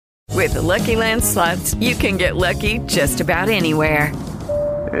With the Lucky Land Slots, you can get lucky just about anywhere.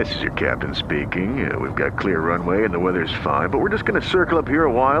 This is your captain speaking. We've got clear runway and the weather's fine, but we're just going to circle up here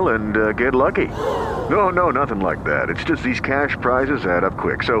a while and get lucky. No, nothing like that. It's just these cash prizes add up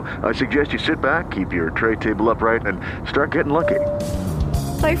quick. So I suggest you sit back, keep your tray table upright, and start getting lucky.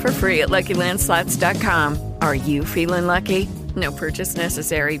 Play for free at LuckyLandSlots.com. Are you feeling lucky? No purchase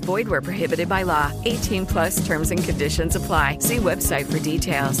necessary. Void where prohibited by law. 18 plus terms and conditions apply. See website for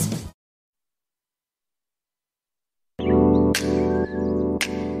details.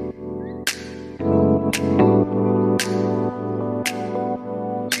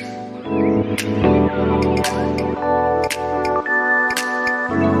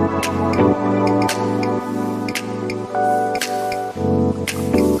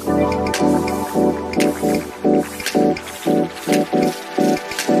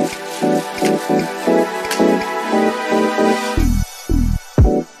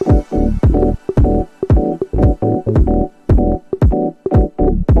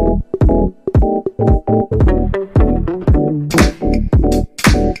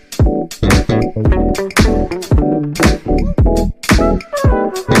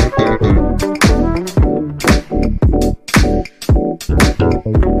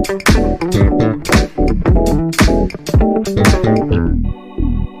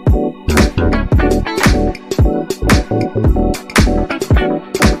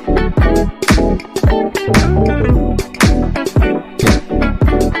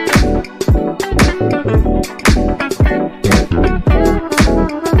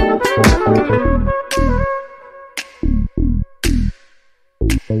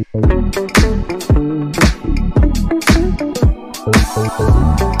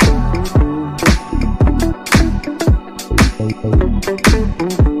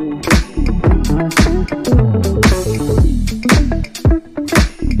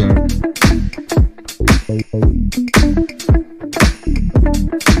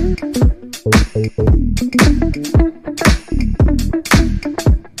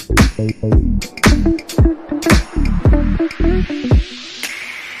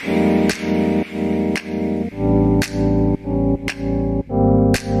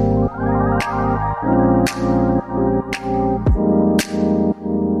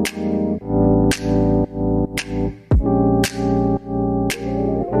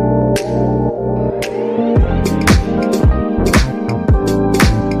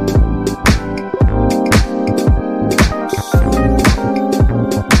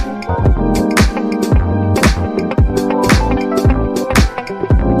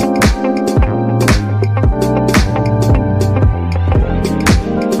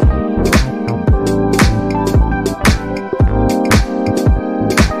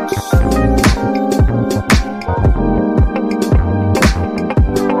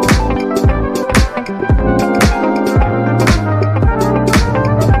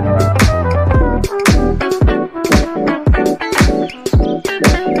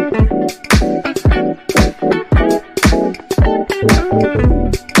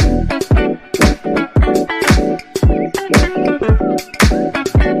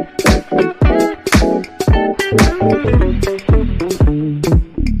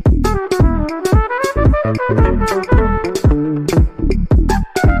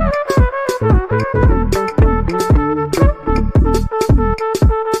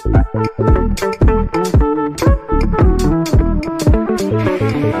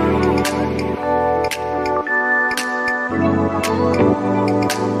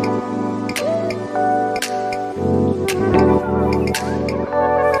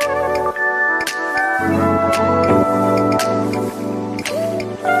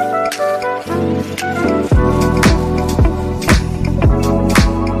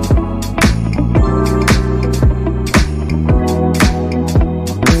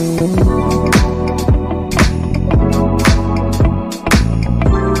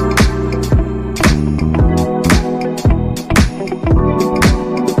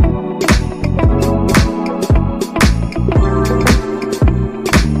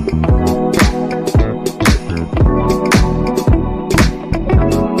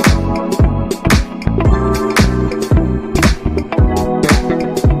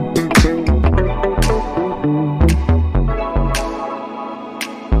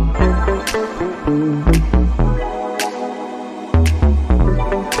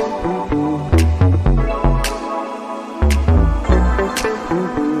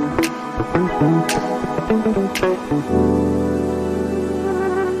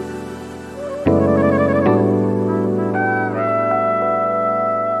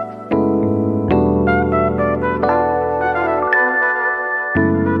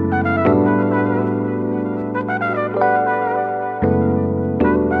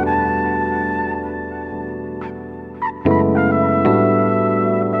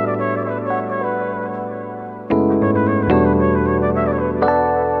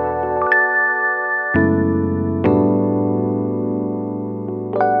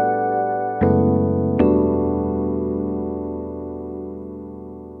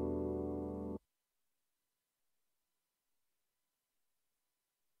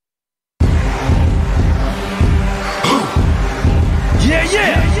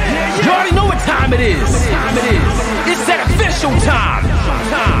 time it is. It's that official time.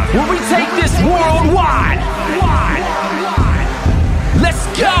 Where we take this worldwide. Let's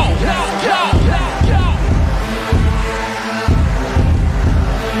go.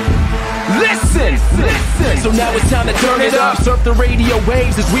 Listen. So now it's time to turn it up. Surf the radio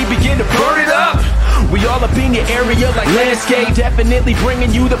waves as we begin to burn it up. We all up in your area like landscape. Definitely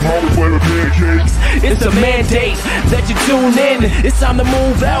bringing you the Pancakes. It's a mandate that you tune in. It's time to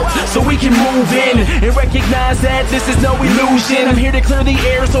move out so we can move in and recognize that this is no illusion. I'm here to clear the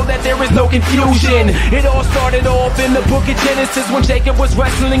air so that there is no confusion. It all started off in the book of Genesis when Jacob was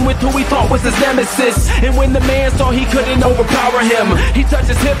wrestling with who he thought was his nemesis. And when the man saw he couldn't overpower him, he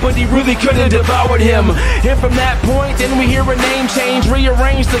touched his hip but he really couldn't devour him. And from that point then we hear a name change,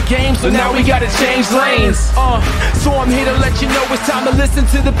 rearrange the game, so now we gotta change lanes. So I'm here to let you know it's time to listen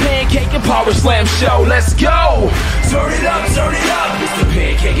to the Pancake and Powerslam show. Let's go! Turn it up, it's the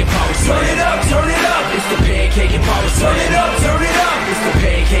Pancake and Powerslam. Turn it up, it's the Pancake and Powerslam. Turn it up, it's the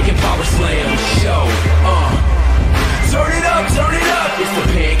Pancake and Powerslam show. Turn it up, it's the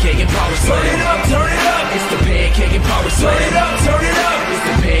Pancake and Powerslam. Turn it up, it's the Pancake and Powerslam. Turn it up, it's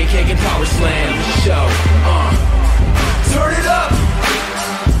the Pancake and Powerslam show. Turn it up.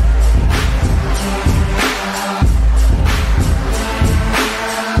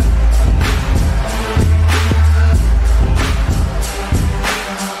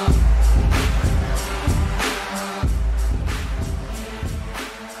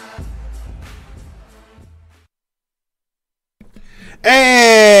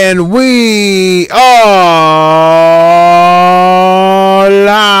 And we are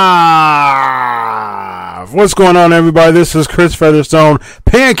live. What's going on, everybody? This is Chris Featherstone,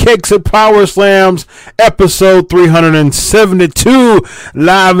 Pancakes at Powerslams, episode 372,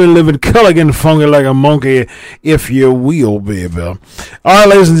 live and living color, getting funky like a monkey, if you will, baby. All right,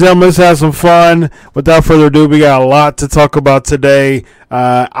 ladies and gentlemen, let's have some fun. Without further ado, we got a lot to talk about today.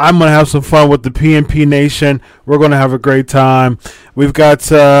 I'm going to have some fun with the PNP Nation. We're going to have a great time. We've got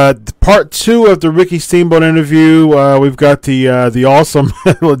part 2 of the Ricky Steamboat interview. We've got the awesome,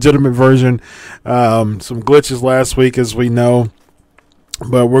 legitimate version. Some glitches last week, as we know.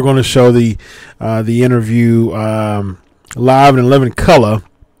 But we're going to show the interview live and in living color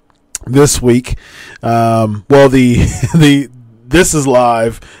this week. This is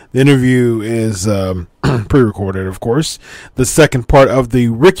live. The interview is pre-recorded, of course. The second part of the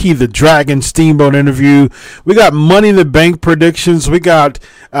Ricky the Dragon Steamboat interview. We got Money in the Bank predictions. We got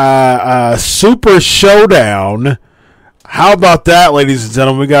Super ShowDown. How about that, ladies and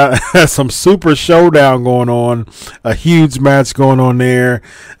gentlemen? We got some Super ShowDown going on. A huge match going on there.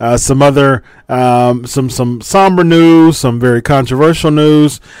 Some other some somber news. Some very controversial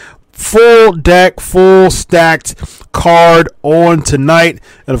news. Full deck, full stacked card on tonight.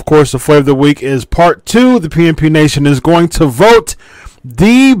 And of course, the flavor of the week is part 2. The PNP Nation is going to vote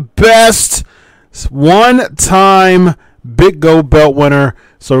the best one-time Big Gold Belt winner.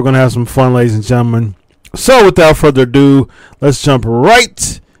 So we're going to have some fun, ladies and gentlemen. So without further ado, let's jump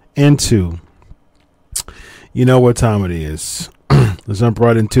right into, you know what time it is. Let's jump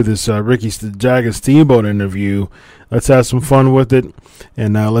right into this Ricky the Dragon Steamboat interview. Let's have some fun with it,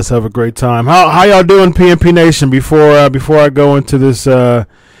 and let's have a great time. How y'all doing, PNP Nation? Before I go into this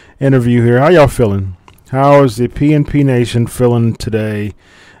interview here, how y'all feeling? How is the PNP Nation feeling today?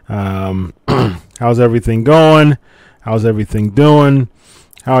 How's everything going? How's everything doing?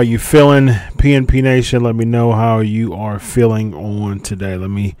 How are you feeling, PNP Nation? Let me know how you are feeling on today. Let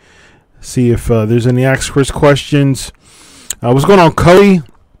me see if there's any Ask Chris questions. What's going on, Cody?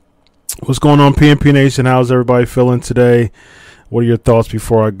 What's going on, PNP Nation? How's everybody feeling today? What are your thoughts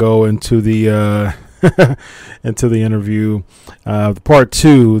before I go into the into the interview? Part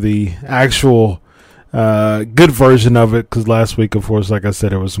 2, the actual good version of it, because last week, of course, like I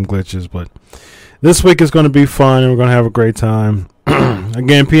said, there was some glitches, but this week is going to be fun, and we're going to have a great time.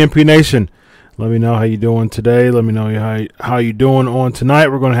 Again, PNP Nation, let me know how you doing today. Let me know how you doing on tonight.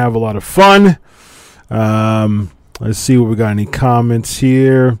 We're going to have a lot of fun. Let's see what we got. Any comments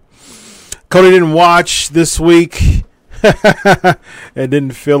here? Cody didn't watch this week. It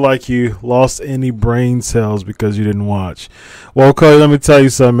didn't feel like you lost any brain cells because you didn't watch. Well, Cody, let me tell you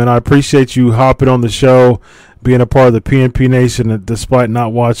something, man. I appreciate you hopping on the show, being a part of the PNP Nation, despite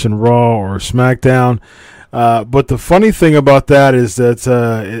not watching Raw or SmackDown. But the funny thing about that is that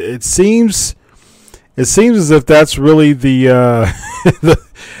it seems as if that's really the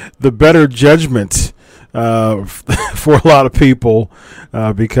the better judgment for a lot of people,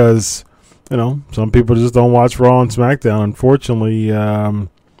 because some people just don't watch Raw and SmackDown. Unfortunately,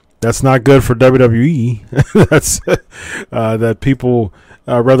 that's not good for WWE. That's that people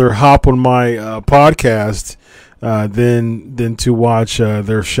rather hop on my podcast than to watch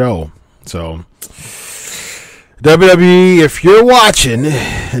their show. So WWE, if you're watching,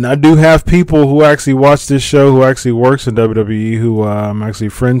 and I do have people who actually watch this show who actually works in WWE, who I'm actually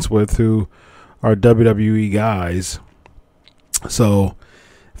friends with, who are WWE guys. So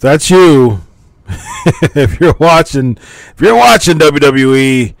if that's you, if you're watching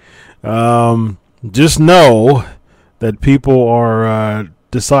WWE, just know that people are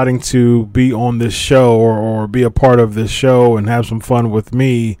deciding to be on this show or be a part of this show and have some fun with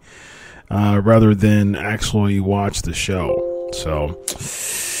me, rather than actually watch the show. So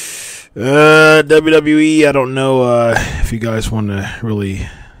WWE, I don't know if you guys want to really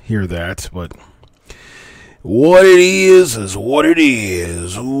hear that, but what it is what it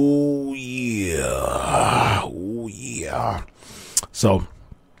is. Oh yeah. So,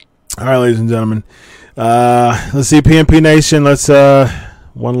 all right, ladies and gentlemen, let's see, PNP Nation, let's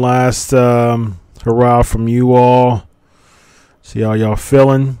one last hurrah from you all. See how y'all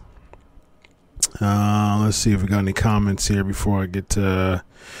feeling. Let's see if we got any comments here before I get to...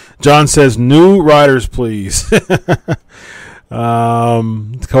 John says, new writers, please.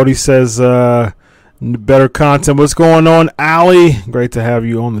 Cody says, better content. What's going on, Allie? Great to have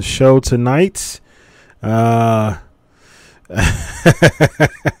you on the show tonight.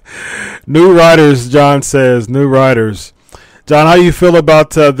 New writers, John says. New writers. John, how you feel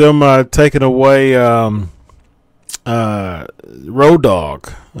about them taking away Road Dogg?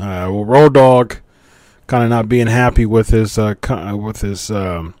 Road Dogg kind of not being happy with his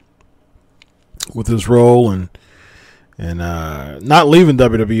role and not leaving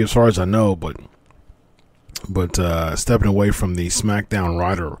WWE as far as I know, but stepping away from the SmackDown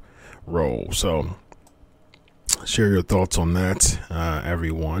writer role. So share your thoughts on that,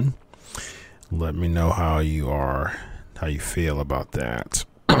 everyone. Let me know how you feel about that.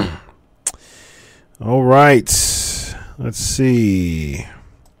 All right, let's see.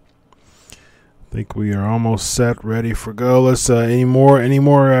 I think we are almost set, ready for go. Let's any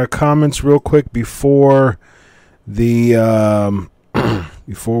more comments real quick before the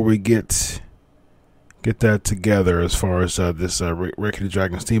before we get that together as far as this Ricky the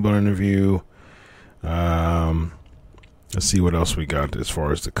Dragon Steamboat interview. Let's see what else we got as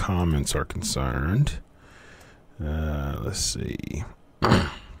far as the comments are concerned. Let's see.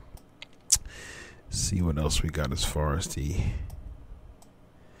 See what else we got as far as the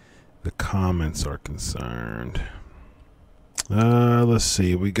comments are concerned. Let's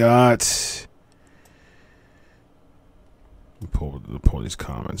see. We got... Pull these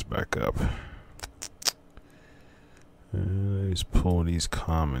comments back up. Let's pull these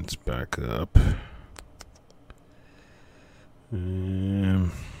comments back up.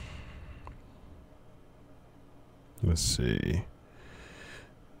 Let's see.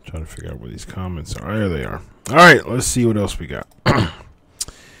 Trying to figure out where these comments are. There they are. All right, let's see what else we got.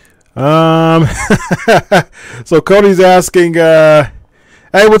 So Cody's asking, hey,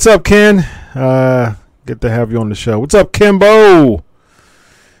 what's up, Ken? Good to have you on the show. What's up, Kimbo?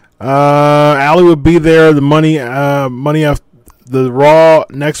 Allie will be there. The money after the Raw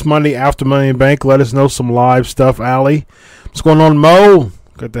next Monday after Money in Bank. Let us know some live stuff, Allie. What's going on, Mo?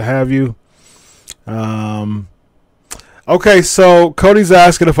 Good to have you. Okay, so Cody's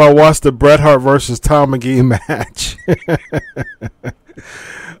asking if I watched the Bret Hart versus Tom McGee match.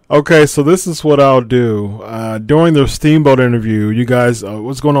 Okay, so this is what I'll do. During the Steamboat interview, you guys,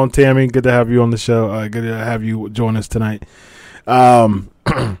 what's going on, Tammy? Good to have you on the show. Good to have you join us tonight. So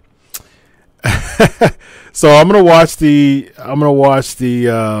I'm gonna watch the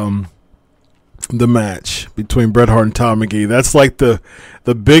match between Bret Hart and Tom McGee. That's like one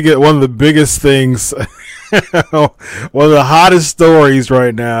of the biggest things. One of the hottest stories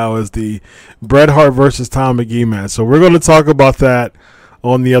right now is the Bret Hart versus Tom McGee match. So we're going to talk about that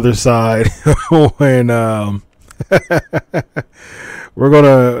on the other side when we're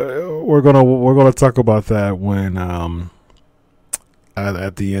gonna talk about that when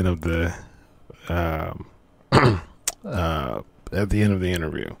at the end of the at the end of the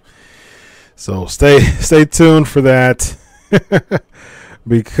interview. So stay tuned for that.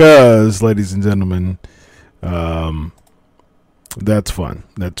 Because, ladies and gentlemen, that's fun.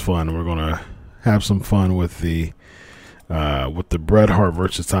 We're gonna have some fun with the Bret Hart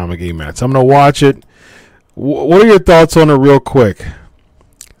versus Tom McGee match. I'm gonna watch it. What are your thoughts on it, real quick?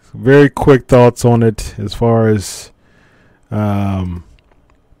 Very quick thoughts on it, as far as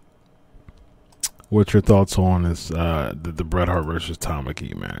what your thoughts on is the Bret Hart versus Tom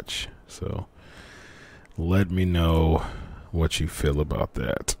McGee match. So let me know what you feel about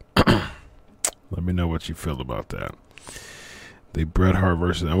that. Let me know what you feel about that. The Bret Hart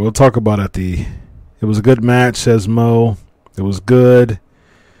versus. And we'll talk about it. It was a good match, says Mo. It was good.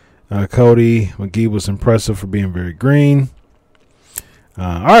 Cody McGee was impressive for being very green.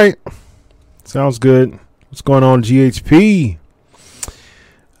 All right. Sounds good. What's going on, GHP?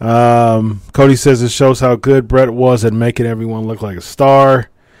 Cody says it shows how good Bret was at making everyone look like a star.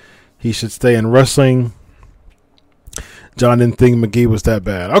 He should stay in wrestling. John didn't think McGee was that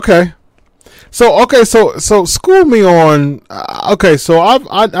bad. Okay. So school me on. So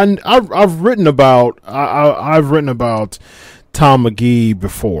I've written about Tom McGee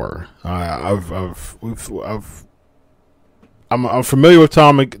before. I'm familiar with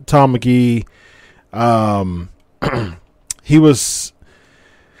Tom McGee. He was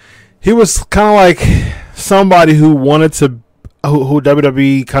kind of like somebody who wanted to, who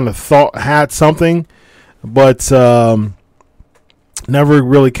WWE kind of thought had something, but never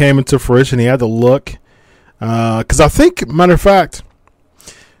really came into fruition. He had to look, because I think, matter of fact,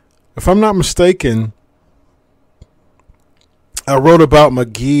 if I'm not mistaken, I wrote about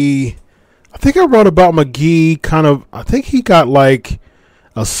McGee. I think he got like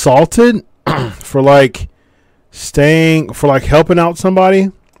assaulted for like helping out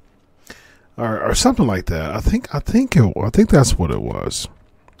somebody or something like that. I think that's what it was.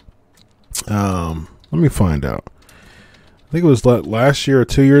 Let me find out. I think it was last year or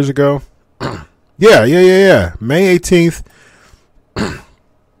 2 years ago. Yeah. May 18th. I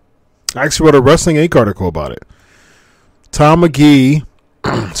actually wrote a Wrestling Inc. article about it. Tom McGee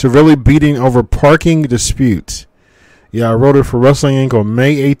severely beating over parking dispute. Yeah, I wrote it for Wrestling Inc. on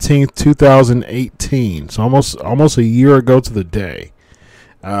May 18th, 2018. So almost a year ago to the day.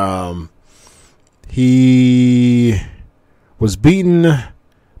 He was beaten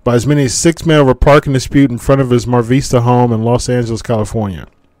by as many as 6 men over a parking dispute in front of his Mar Vista home in Los Angeles, California.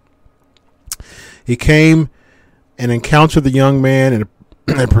 He came and encountered the young man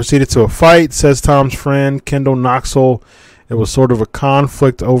and proceeded to a fight, says Tom's friend, Kendall Knoxville. It was sort of a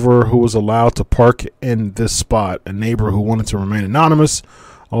conflict over who was allowed to park in this spot. A neighbor who wanted to remain anonymous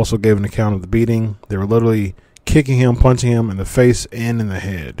also gave an account of the beating. They were literally kicking him, punching him in the face and in the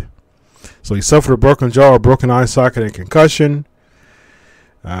head. So he suffered a broken jaw, a broken eye socket, and concussion.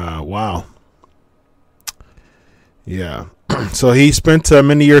 Wow. Yeah. So he spent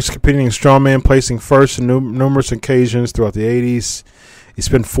many years competing in strongman, placing first in numerous occasions throughout the 80s. He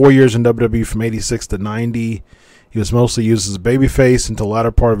spent 4 years in WWE from 86 to 90. He was mostly used as a babyface. Until the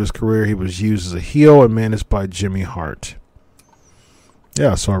latter part of his career, he was used as a heel and managed by Jimmy Hart.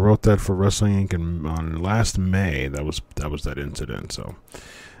 Yeah, so I wrote that for Wrestling Inc. on last May. That was that incident. So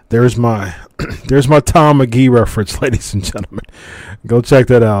there's my Tom McGee reference, ladies and gentlemen. Go check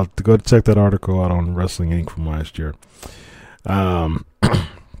that out. Go check that article out on Wrestling Inc. from last year. All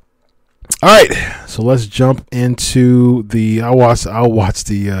right, so let's jump into the. I'll watch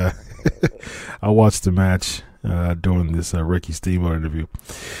the match during this Ricky Steamboat interview.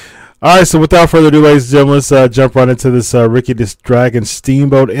 All right, so without further ado, ladies and gentlemen, let's jump right into this Ricky the Dragon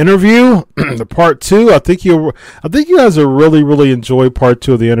Steamboat interview, the part 2. I think you guys will really enjoy part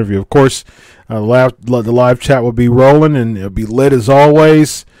 2 of the interview. Of course, the live chat will be rolling and it'll be lit as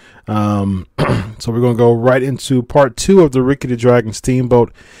always. So we're going to go right into part 2 of the Ricky the Dragon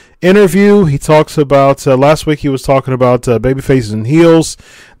Steamboat interview. He talks about last week he was talking about baby faces and heels.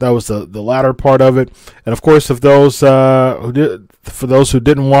 That was the latter part of it. And of course, for those who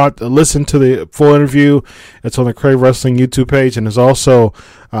didn't listen to the full interview, it's on the Crave Wrestling YouTube page and is also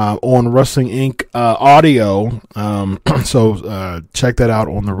on Wrestling Inc. audio. So check that out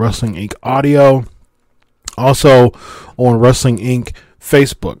on the Wrestling Inc. audio. Also on Wrestling Inc.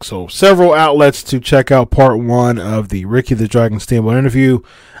 Facebook. So several outlets to check out part 1 of the Ricky the Dragon Steamboat interview.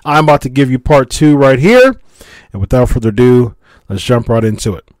 I'm about to give you part 2 right here. And without further ado, let's jump right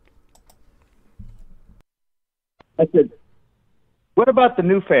into it. I said, what about the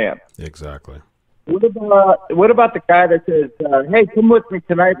new fan? Exactly. What about the guy that says, hey, come with me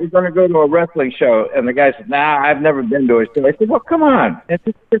tonight. We're going to go to a wrestling show. And the guy says, nah, I've never been to a show. I said, well, come on.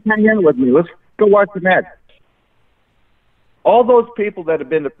 Just hang out with me. Let's go watch the match. All those people that have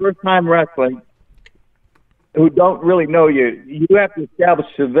been the first time wrestling who don't really know you, you have to establish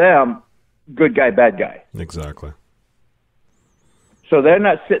to them good guy, bad guy. Exactly. So they're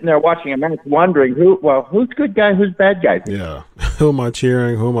not sitting there watching a match wondering who's good guy, who's bad guy. Yeah. Who am I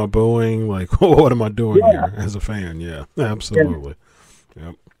cheering? Who am I booing? Like, what am I doing here as a fan? Yeah, absolutely. Yeah.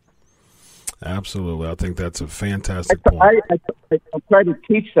 Yep. Absolutely. I think that's a fantastic point. I try to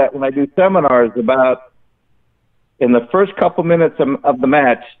teach that when I do seminars about in the first couple minutes of the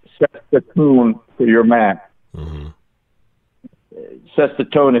match, sets the tone for your match. Mm-hmm. Sets the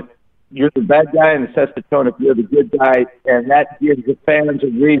tone. you're the bad guy, and it sets the tone if you're the good guy, and that gives the fans a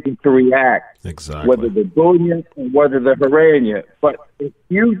reason to react. Exactly. Whether they're booing you and whether they're hooraying you. But if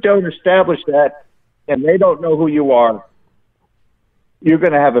you don't establish that and they don't know who you are, you're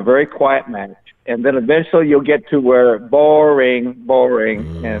going to have a very quiet match. And then eventually you'll get to where boring,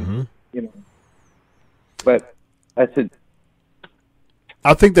 and, you know. But I said,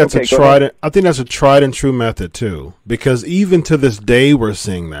 I think that's a tried and true method too, because even to this day we're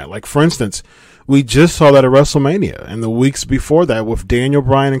seeing that. Like, for instance, we just saw that at WrestleMania and the weeks before that with Daniel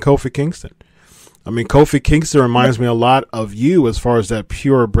Bryan and Kofi Kingston. I mean, Kofi Kingston reminds me a lot of you as far as that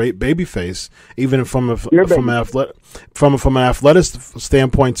pure baby face, even from an athletic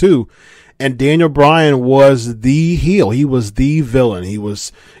standpoint too. And Daniel Bryan was the heel. He was the villain. He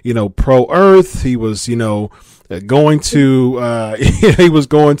was, pro-Earth. He was, going to he was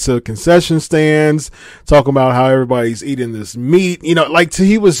going to concession stands, talking about how everybody's eating this meat.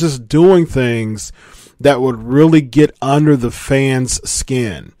 He was just doing things that would really get under the fans'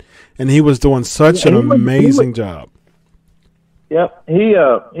 skin. And he was doing such an amazing job. Yep. He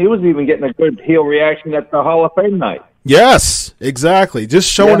was even getting a good heel reaction at the Hall of Fame night. Yes, exactly.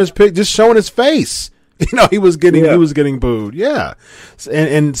 Just showing his face. He was getting booed. Yeah.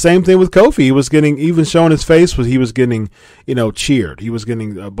 And same thing with Kofi. He was getting, even showing his face, he was getting, cheered. He was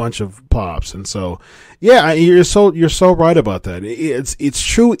getting a bunch of pops. And so, yeah, you're so right about that. It's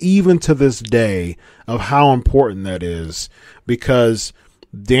true even to this day of how important that is, because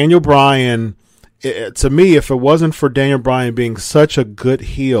Daniel Bryan, to me, if it wasn't for Daniel Bryan being such a good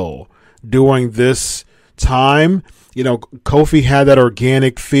heel during this time, Kofi had that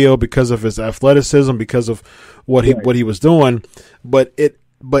organic feel because of his athleticism, because of what he was doing, but it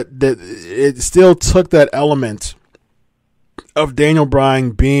still took that element of Daniel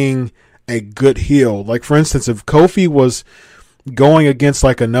Bryan being a good heel. Like, for instance, if Kofi was going against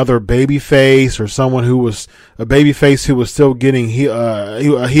like another babyface or someone who was a babyface who was still getting a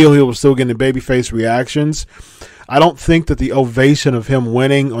heel who was still getting babyface reactions, I don't think that the ovation of him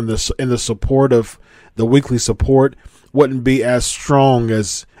winning in the support of the weekly support wouldn't be as strong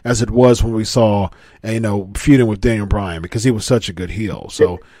as it was when we saw, feuding with Daniel Bryan, because he was such a good heel.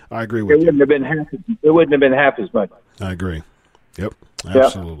 So I agree with you. It wouldn't have been half as much. I agree. Yep,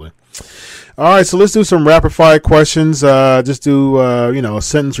 absolutely. Yep. All right, so let's do some rapid fire questions. Just do a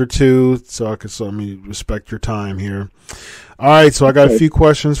sentence or two, so let me respect your time here. All right, so I got a few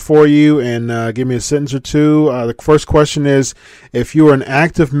questions for you, and give me a sentence or two. The first question is, if you were an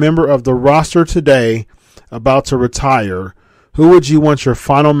active member of the roster today about to retire, who would you want your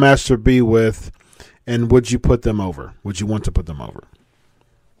final match to be with, and would you put them over? Would you want to put them over?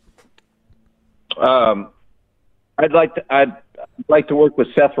 I'd like to work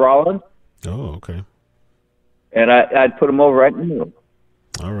with Seth Rollins. Oh, okay. And I'd put him over right in the middle.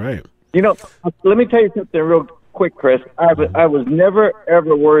 All right. Let me tell you something real quick, Chris. I was never,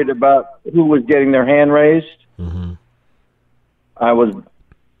 ever worried about who was getting their hand raised. Mm-hmm. I was,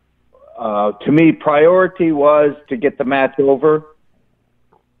 to me, priority was to get the match over,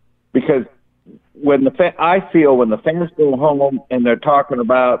 because when the fans go home and they're talking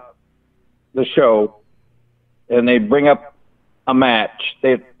about the show and they bring up a match,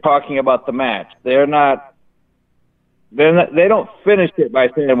 they're talking about the match. They don't finish it by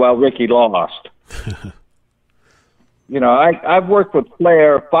saying, "Well, Ricky lost." I've worked with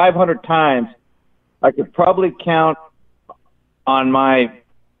Flair 500 times. I could probably count on my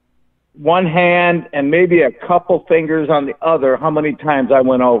one hand and maybe a couple fingers on the other how many times I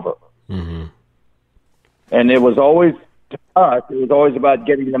went over. Mm-hmm. And it was always, to us, it was always about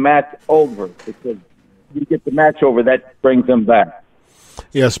getting the match over, because you get the match over, that brings them back.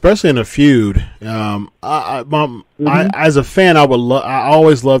 Yeah, especially in a feud. As a fan, I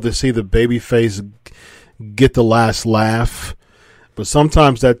always love to see the babyface get the last laugh, but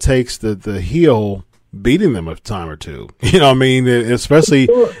sometimes that takes the heel beating them a time or two. Especially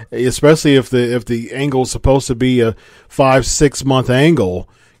if the angle is supposed to be a 5-6 month angle.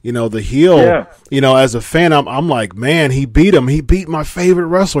 The heel. Yeah. As a fan, I'm like, man, he beat him. He beat my favorite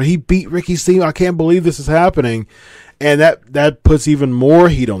wrestler. He beat Ricky Steamboat. I can't believe this is happening. And that puts even more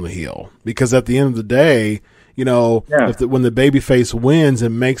heat on the heel, because at the end of the day, when the babyface wins, it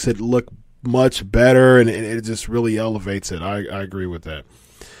makes it look much better, and it just really elevates it. I agree with that.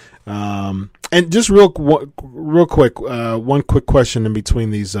 And just real quick, one quick question in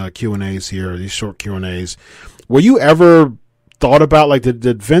between these Q&As here, these short Q&As. Were you ever thought about, like,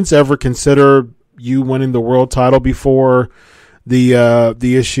 did Vince ever consider you winning the world title before the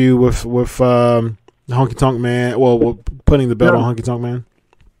issue with Honky Tonk Man? Well, putting the belt on Honky Tonk Man?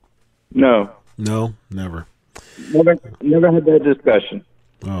 No, never. Never had that discussion.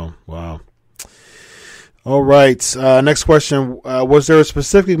 Oh, wow. All right. Next question. Was there a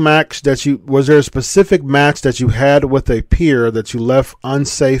specific match that you had with a peer that you left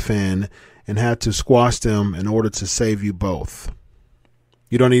unsafe in and had to squash them in order to save you both?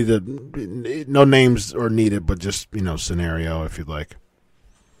 You don't need no names are needed, but just, scenario if you'd like.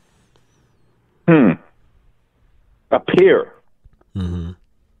 A peer. Mm-hmm.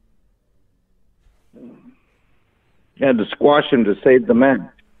 You had to squash him to save the match.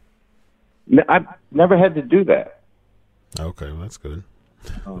 I've never had to do that. Okay, well, that's good.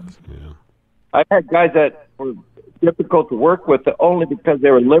 Yeah. I've had guys that were difficult to work with only because they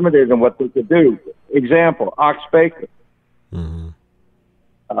were limited in what they could do. Example, Ox Baker. Mm-hmm.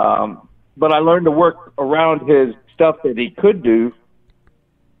 But I learned to work around his stuff that he could do.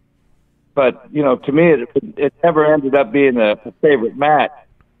 But, to me, it never ended up being a favorite match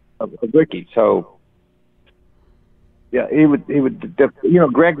of Ricky. So, yeah, he would.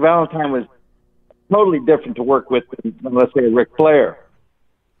 Greg Valentine was totally different to work with than, let's say, Ric Flair.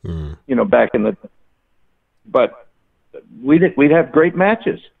 Mm. Back in the. But we'd have great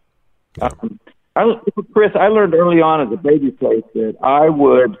matches. Yeah. Chris, I learned early on as a babyface that I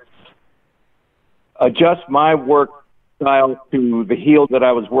would adjust my work style to the heel that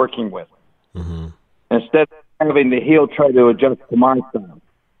I was working with, instead of having the heel try to adjust to my style.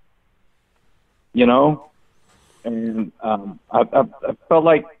 And I felt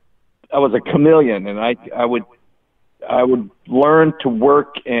like I was a chameleon, and I would learn to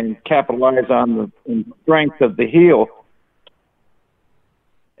work and capitalize on the strength of the heel.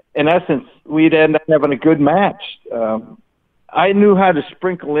 In essence, we'd end up having a good match. I knew how to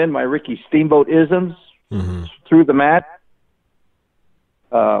sprinkle in my Ricky Steamboat isms through the match,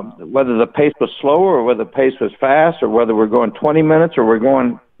 whether the pace was slower or whether the pace was fast or whether we're going 20 minutes or we're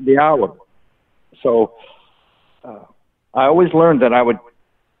going the hour. So I always learned that I would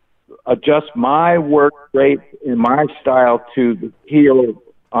adjust my work rate and my style to the heel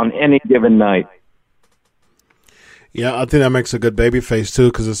on any given night. Yeah, I think that makes a good babyface too,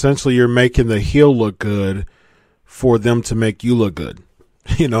 because essentially you're making the heel look good for them to make you look good,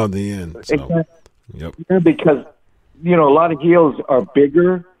 in the end. So, exactly. Yep. Yeah, because, a lot of heels are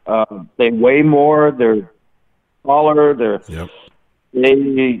bigger. They weigh more. They're taller.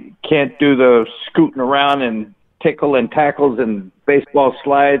 They can't do the scooting around and tickle and tackles and baseball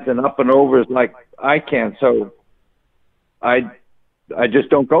slides and up and overs like I can. So I just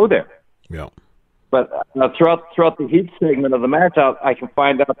don't go there. Yeah. But throughout the heat segment of the match, I can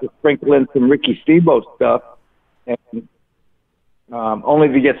find out to sprinkle in some Ricky Steamboat stuff, and only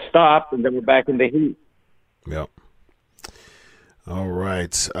to get stopped, and then we're back in the heat. Yep. All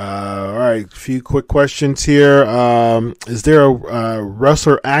right. A few quick questions here. Is there a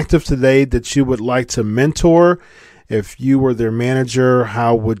wrestler active today that you would like to mentor? If you were their manager,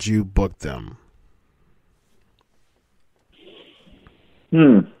 how would you book them?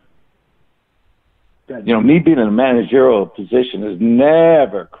 Me being in a managerial position has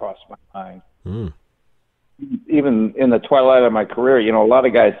never crossed my mind. Even in the twilight of my career, a lot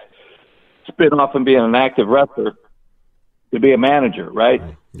of guys spin off from being an active wrestler to be a manager, right?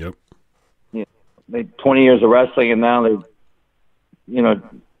 Yep. Yeah, they 20 years of wrestling, and now they,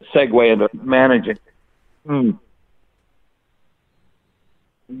 segue into managing.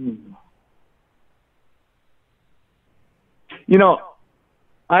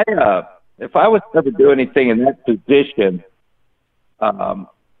 If I was to ever do anything in that position, I'm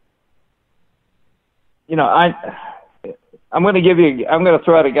going to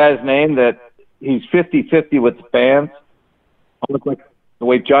throw out a guy's name that he's 50-50 with the fans. Almost like the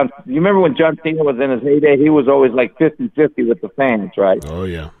way you remember when John Cena was in his heyday, he was always like 50-50 with the fans, right? Oh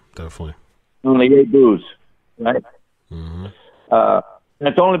yeah, definitely. Only 8 boos, right?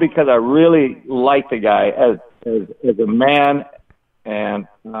 That's only because I really like the guy as a man, and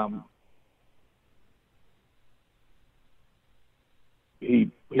he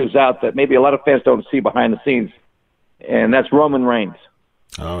was out that maybe a lot of fans don't see behind the scenes, and that's Roman Reigns.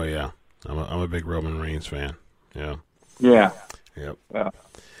 Oh yeah, I'm a big Roman Reigns fan. Yeah. Yeah. Yep.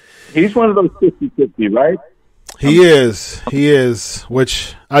 He's one of those 50-50, right? He is,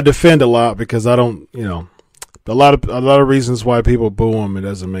 which I defend a lot because I don't, a lot of reasons why people boo him. It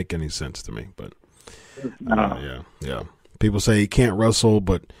doesn't make any sense to me, but yeah. People say he can't wrestle,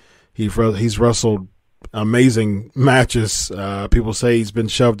 but he's wrestled amazing matches. People say he's been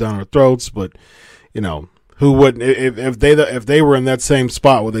shoved down our throats, but who wouldn't? If they were in that same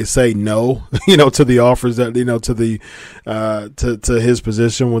spot, would they say no? To the offers that to the to his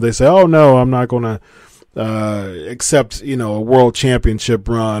position, would they say, "Oh no, I'm not going to accept a world championship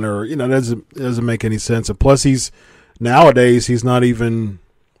run," or that doesn't make any sense. And plus, nowadays he's not even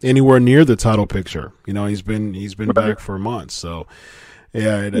anywhere near the title picture. You know, he's been back for months. So,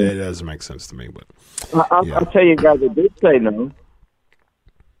 yeah, it doesn't make sense to me. But I'll tell you guys that did say no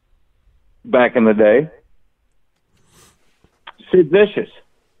back in the day. Sid Vicious.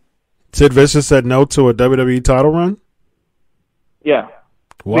 Sid Vicious said no to a WWE title run? Yeah.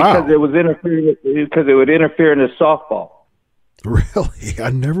 Wow. Because it would interfere in his softball. Really? I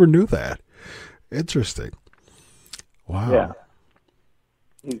never knew that. Interesting. Wow. Yeah.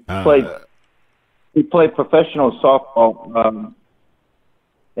 He played professional softball,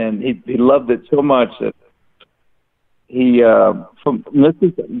 and he loved it so much that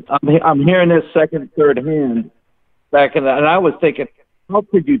I'm hearing this second, third hand back and I was thinking, how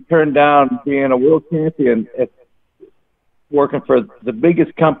could you turn down being a world champion at working for the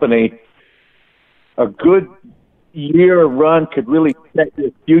biggest company? A good year run could really set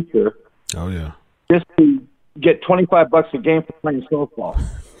your future. Oh yeah. Just to get $25 a game for playing softball.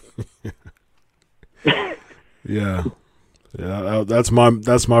 Yeah. Yeah, that's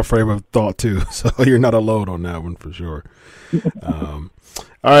my frame of thought too. So you're not alone on that one for sure. All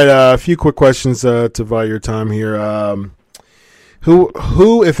right, a few quick questions to buy your time here.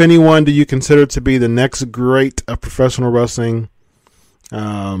 Who, if anyone, do you consider to be the next great of professional wrestling?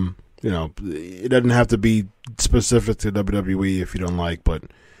 It doesn't have to be specific to WWE if you don't like, but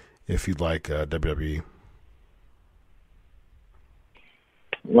if you like WWE.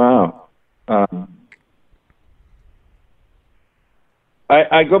 Wow.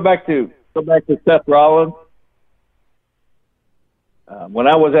 I go back to Seth Rollins. When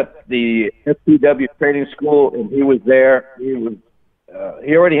I was at the SPW training school and he was there,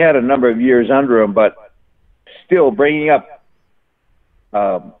 he already had a number of years under him, but still bringing up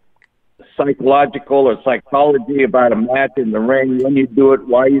psychological or psychology about a match in the ring, when you do it,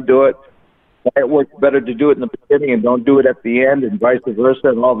 why you do it, why it works better to do it in the beginning and don't do it at the end, and vice versa,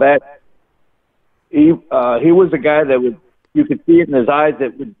 and all that. He was a guy that you could see it in his eyes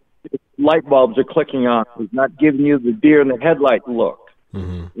that light bulbs are clicking on. He's not giving you the deer in the headlight look.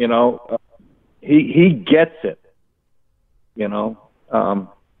 Mm-hmm. You know, he gets it. You know,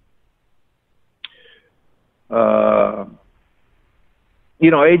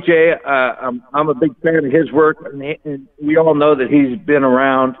 AJ, I'm a big fan of his work, and we all know that he's been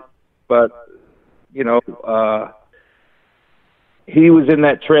around, but he was in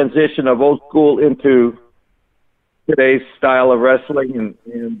that transition of old school into today's style of wrestling,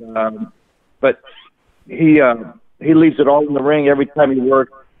 but he leaves it all in the ring every time he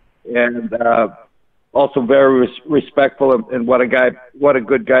works, and also very respectful, and what a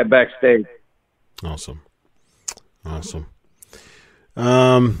good guy backstage. Awesome.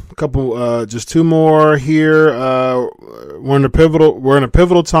 Just two more here. We're in a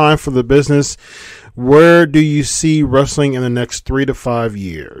pivotal time for the business. Where do you see wrestling in the next 3 to 5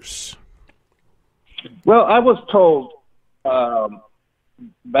 years? Well, I was told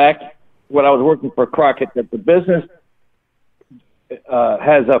back when I was working for Crockett that the business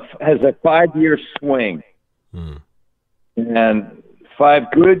has a 5-year swing, and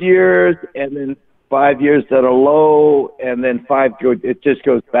 5 good years, and then 5 years that are low, and then 5 good. It just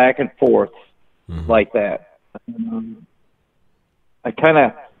goes back and forth like that. I kind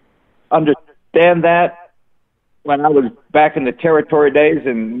of understand that when I was back in the territory days,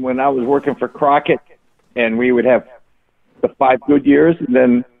 and when I was working for Crockett, and we would have the 5 good years, and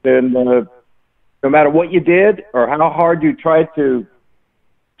then no matter what you did or how hard you tried to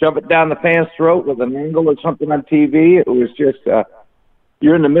jump it down the fan's throat with an angle or something on TV, it was just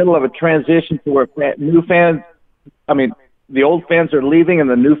you're in the middle of a transition to where new fans, the old fans are leaving and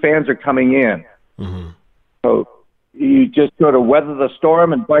the new fans are coming in. Mm-hmm. So you just sort of weather the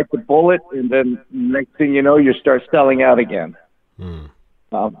storm and bite the bullet, and then next thing you know, you start selling out again.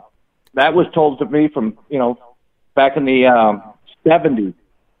 That was told to me from, back in the 70s.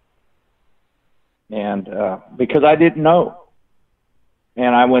 And because I didn't know.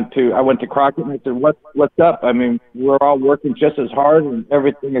 And I went to Crockett and I said, what's up? I mean, we're all working just as hard and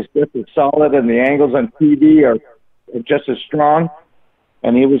everything is just as solid and the angles on TV are just as strong.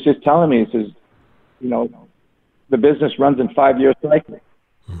 And he was just telling me, he says, the business runs in 5-year cycles.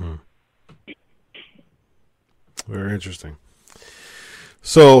 Mm-hmm. Very interesting.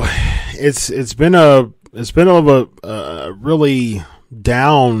 So it's been a really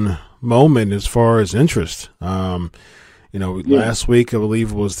down moment as far as interest. Last week I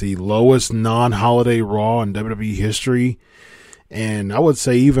believe was the lowest non-holiday Raw in WWE history, and I would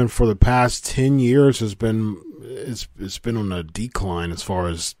say even for the past 10 years it's been on a decline as far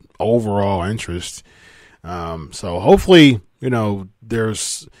as overall interest. So hopefully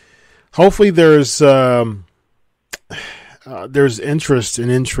there's there's interest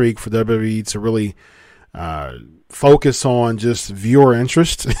and intrigue for WWE to really focus on just viewer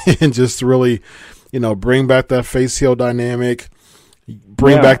interest and just really, bring back that face heel dynamic,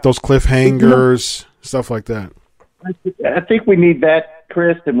 bring back those cliffhangers, stuff like that. I think we need that,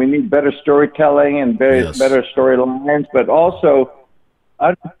 Chris, and we need better storytelling and better storylines, but also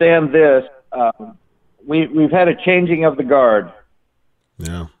understand this. We've had a changing of the guard.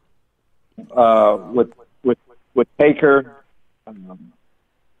 Yeah. With Taker.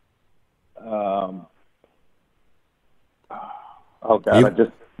 Oh God! I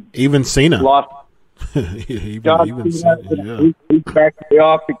just even Cena lost. even Cena, he's backed me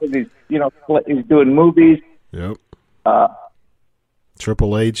off because he's doing movies. Yep.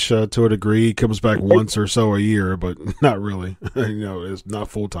 Triple H to a degree comes back once or so a year, but not really. It's not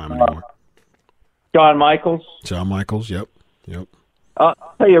full time anymore. Shawn Michaels. Yep. I'll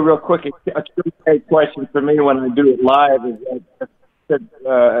tell you real quick. A great question for me when I do it live is that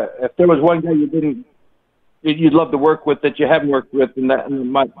if there was one guy you'd love to work with that you haven't worked with, and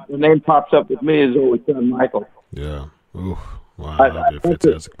the name pops up with me is always Shawn Michaels. Yeah. Ooh. Wow. That'd be a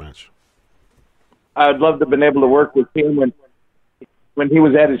fantastic match. I'd love to have been able to work with him when he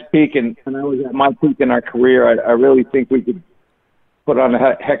was at his peak and I was at my peak in our career. I really think we could put on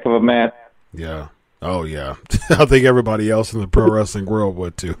a heck of a match. Yeah. Oh, yeah. I think everybody else in the pro wrestling world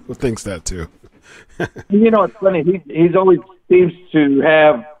would, too. Thinks that, too. It's funny. He's always seems to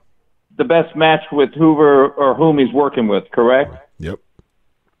have the best match with whoever or whom he's working with, correct? Yep.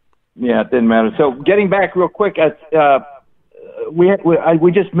 Yeah, it didn't matter. So getting back real quick,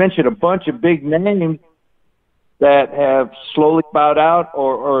 we just mentioned a bunch of big names that have slowly bowed out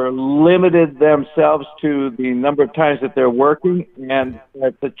or limited themselves to the number of times that they're working, and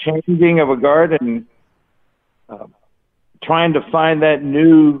at the changing of a guard and trying to find that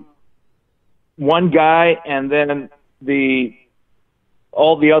new one guy, and then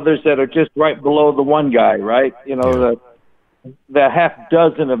all the others that are just right below the one guy, right? The half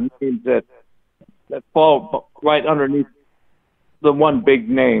dozen of names that fall right underneath the one big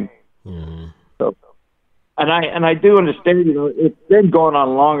name. Mm-hmm. So, and I do understand. It's been going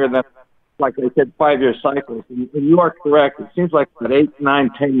on longer than, like I said, 5-year cycles. And you are correct. It seems like about 8, 9,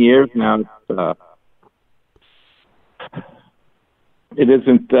 10 years now. It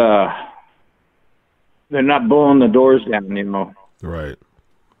isn't. They're not blowing the doors down, Right.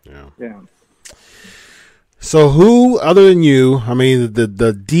 Yeah. Yeah. So who, other than you, I mean,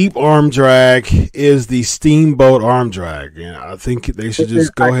 the deep arm drag is the Steamboat arm drag. I think they should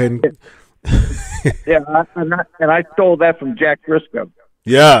just go ahead and. Yeah, and I stole that from Jack Briscoe.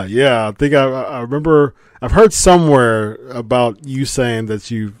 Yeah. I think I remember. I've heard somewhere about you saying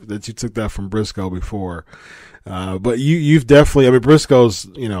that you took that from Briscoe before. But you've definitely, I mean, Briscoe's,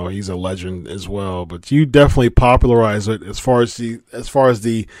 he's a legend as well, but you definitely popularized it as far as the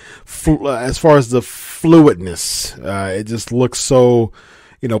fluidness. It just looks so,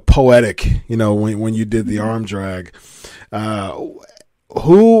 poetic, when you did the arm drag.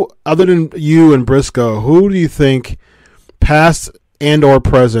 Who, other than you and Briscoe, who do you think past and or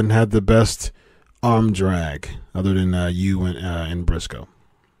present had the best arm drag other than you and Briscoe?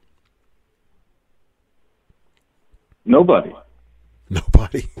 Nobody. Can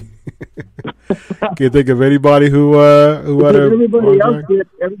you think of anybody who had everybody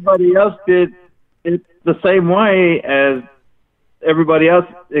else did it the same way as everybody else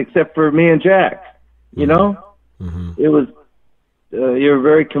except for me and Jack. Mm-hmm. It was your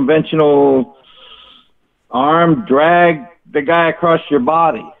very conventional arm drag the guy across your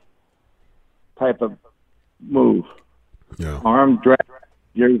body type of move. Yeah. Arm drag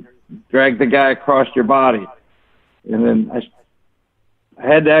the guy across your body. And then I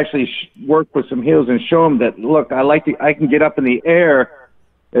had to actually work with some heels and show them that, look, I can get up in the air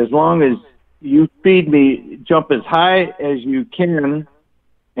as long as you feed me, jump as high as you can,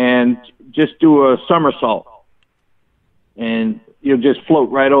 and just do a somersault. And you'll just float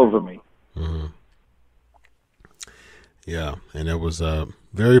right over me. Mm-hmm. Yeah, and it was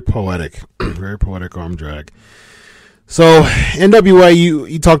very poetic, very poetic arm drag. So NWA,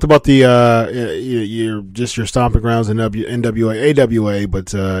 you talked about the your stomping grounds in NWA, AWA, but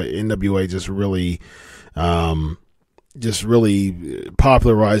NWA just really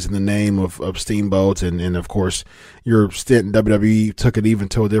popularizing the name of Steamboat, and of course your stint in WWE took it even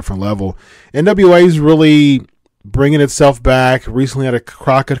to a different level. NWA is really bringing itself back. Recently had a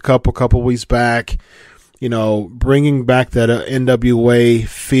Crockett Cup a couple weeks back. Bringing back that NWA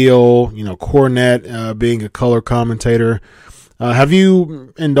feel, Cornette being a color commentator. Have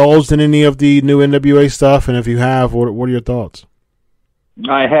you indulged in any of the new NWA stuff? And if you have, what are your thoughts?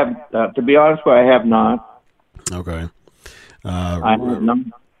 I have, to be honest with you, I have not. Okay. I have no.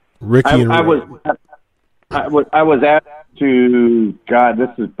 Ricky and I was asked to, God, this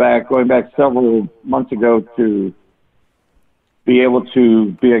is going back several months ago, to be able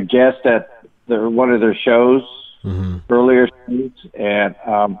to be a guest at one of their shows, earlier shows, and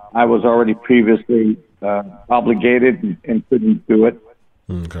I was already previously obligated and couldn't do it.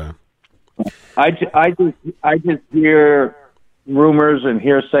 Okay. I just hear rumors and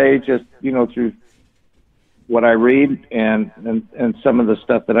hearsay, just through what I read and some of the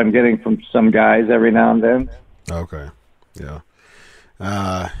stuff that I'm getting from some guys every now and then. Okay. Yeah.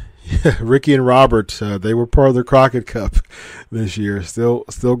 Ricky and Robert, they were part of the Crockett Cup this year. Still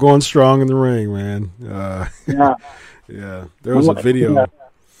going strong in the ring, man. Yeah. Yeah. There was a video. Yeah.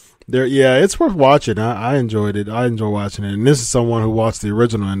 There, yeah, it's worth watching. I enjoyed it. I enjoy watching it. And this is someone who watched the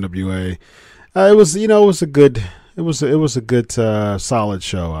original NWA. It was a good, solid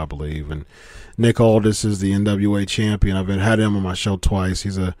show, I believe. And Nick Aldis is the NWA champion. I've had him on my show twice.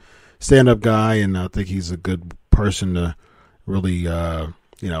 He's a stand-up guy, and I think he's a good person to really, be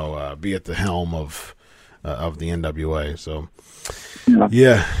at the helm of the NWA. So,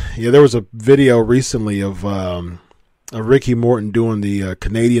 yeah. There was a video recently of Ricky Morton doing the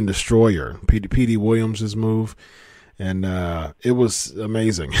Canadian Destroyer, P.D. Williams' move, and it was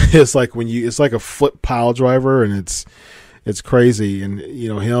amazing. It's like it's like a flip pile driver, and it's crazy. And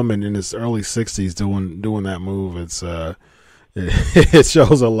him and in his early 60s doing that move, it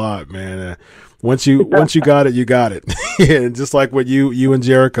shows a lot, man. Once you got it, you got it. And just like what you and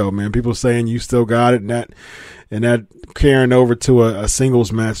Jericho, man, people saying you still got it, and that carrying over to a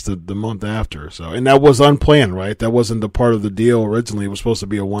singles match the month after. So, and that was unplanned, right? That wasn't the part of the deal originally. It was supposed to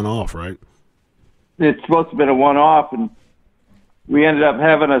be a one-off, right? It's supposed to have been a one-off, and we ended up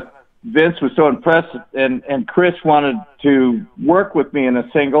having Vince was so impressed, and Chris wanted to work with me in a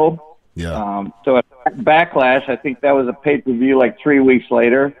single. Yeah. So at Backlash, I think that was a pay-per-view like 3 weeks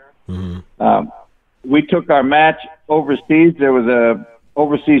later. Mm-hmm. We took our match overseas. There was a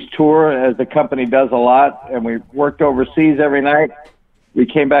overseas tour, as the company does a lot, and we worked overseas every night. We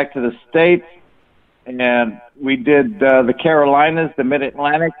came back to the States, and we did the Carolinas, the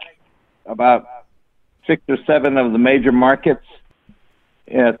Mid-Atlantic, about 6 or 7 of the major markets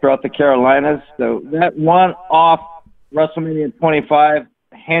throughout the Carolinas. So that one-off WrestleMania 25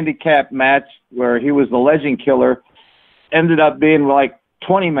 handicap match where he was the legend killer ended up being like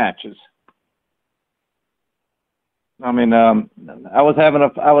 20 matches. I mean, I was having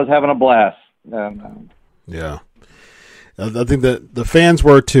a blast. Yeah, I think that the fans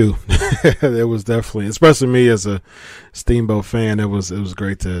were too. It was definitely, especially me as a Steamboat fan. It was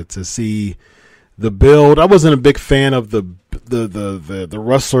great to see the build. I wasn't a big fan of the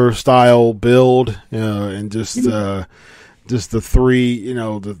wrestler style build, and just the three,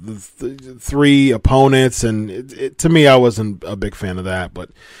 the three opponents, and to me, I wasn't a big fan of that,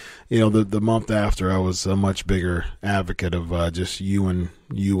 but. The month after, I was a much bigger advocate of just you and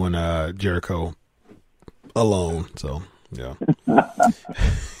Jericho alone. So yeah,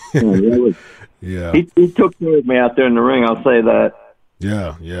 yeah. He took care of me out there in the ring. I'll say that.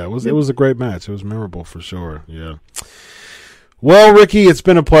 Yeah. It was a great match. It was memorable for sure. Yeah. Well, Ricky, it's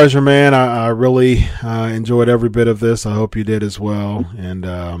been a pleasure, man. I really enjoyed every bit of this. I hope you did as well. And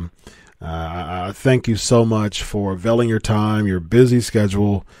I thank you so much for availing your time, your busy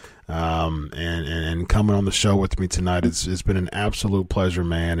schedule. And coming on the show with me tonight. It's been an absolute pleasure,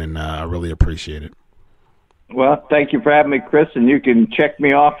 man, and I really appreciate it. Well, thank you for having me, Chris, and you can check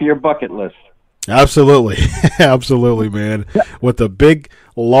me off your bucket list. Absolutely. Absolutely, man. With a big,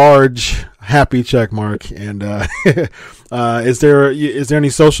 large, happy check mark. And is there any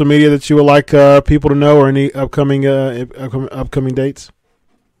social media that you would like people to know, or any upcoming dates?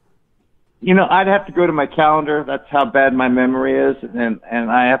 I'd have to go to my calendar. That's how bad my memory is, and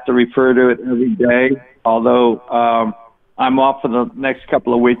I have to refer to it every day. Although I'm off for the next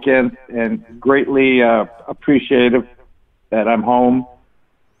couple of weekends, and greatly appreciative that I'm home.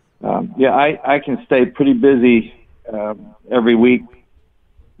 I can stay pretty busy every week,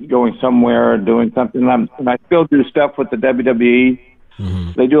 going somewhere or doing something. And I still do stuff with the WWE.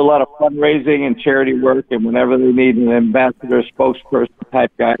 Mm-hmm. They do a lot of fundraising and charity work, and whenever they need an ambassador, spokesperson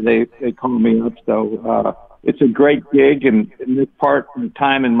type guy, they call me up. So it's a great gig, and in this part of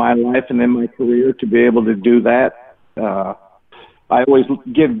time in my life and in my career to be able to do that. I always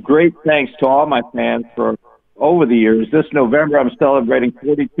give great thanks to all my fans for over the years. This November, I'm celebrating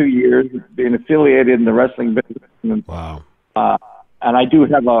 42 years being affiliated in the wrestling business. Wow. And I do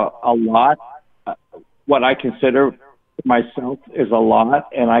have a lot, what I consider myself is a lot,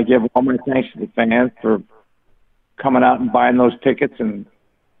 and I give all my thanks to the fans for coming out and buying those tickets and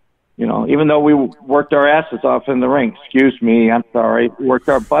even though we worked our asses off in the ring, excuse me, I'm sorry, worked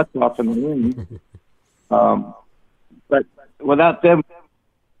our butts off in the ring. But without them,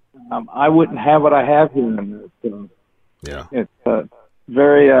 I wouldn't have what I have here. And it's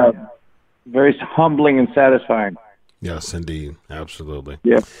very, very humbling and satisfying. Yes, indeed. Absolutely.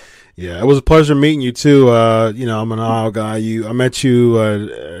 Yeah. Yeah, it was a pleasure meeting you too. I'm an Ohio guy. I met you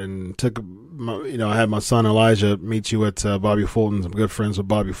and I had my son Elijah meet you at Bobby Fulton's. I'm good friends with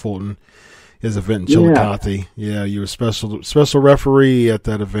Bobby Fulton. His event in Chillicothe. Yeah, you were special referee at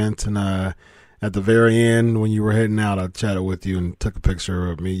that event, and at the very end when you were heading out, I chatted with you and took a picture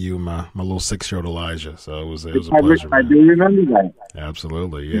of me, you, and my little 6-year-old Elijah. So it was a pleasure. I do remember that.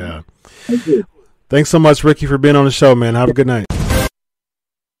 Absolutely, yeah. Thank you. Thanks so much, Ricky, for being on the show, man. Have a good night.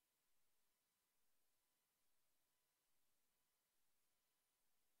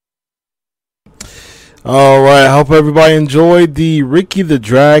 All right, I hope everybody enjoyed the Ricky the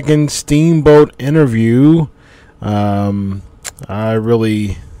Dragon Steamboat interview. I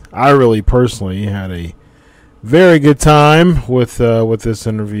really personally had a very good time with this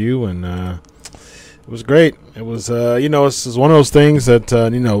interview, and it was great. It was it's one of those things that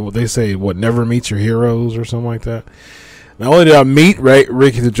they say never meet your heroes or something like that. Not only did I meet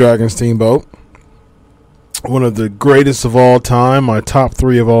Ricky the Dragon Steamboat, one of the greatest of all time, my top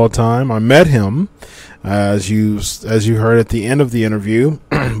 3 of all time, I met him. As you heard at the end of the interview,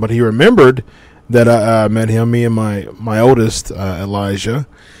 but he remembered that I met him, me and my oldest, Elijah.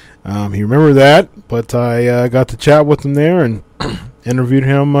 He remembered that, but I got to chat with him there and interviewed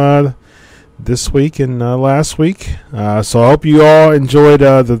him this week and last week. So I hope you all enjoyed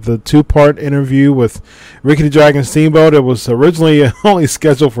the 2-part interview with Ricky the Dragon Steamboat. It was originally only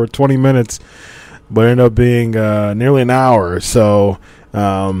scheduled for 20 minutes, but ended up being nearly an hour. So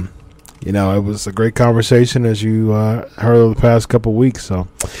it was a great conversation, as you heard over the past couple of weeks. So, all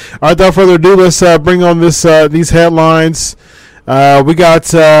right, without further ado, let's bring on these headlines. We got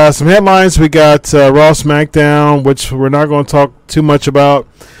some headlines. We got Raw SmackDown, which we're not going to talk too much about.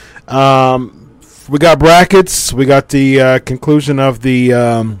 We got brackets. We got the conclusion of the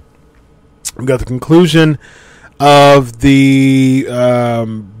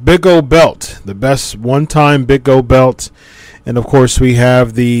Big O belt, the best one-time Big O belt. And, of course, we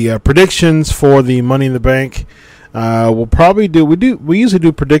have the predictions for the Money in the Bank. We'll probably we usually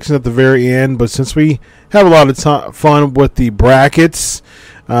do predictions at the very end, but since we have a lot of fun with the brackets,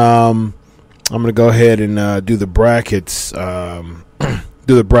 I'm going to go ahead and do the brackets, do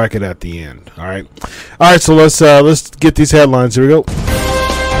the bracket at the end. All right, so let's get these headlines. Here we go.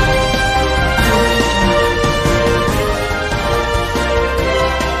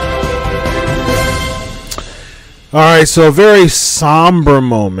 All right, so very somber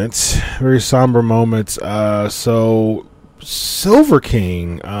moments. So Silver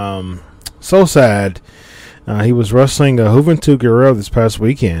King, so sad. He was wrestling Juventud Guerrero this past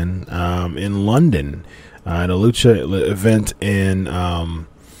weekend in London, at a lucha event in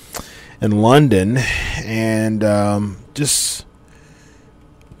London, and just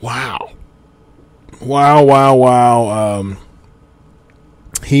wow.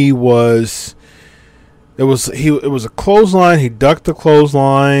 He was. It was a clothesline. He ducked the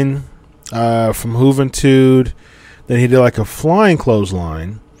clothesline from Juventud. Then he did like a flying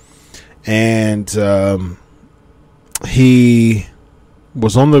clothesline, and he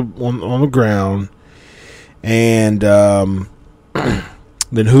was on the ground, and then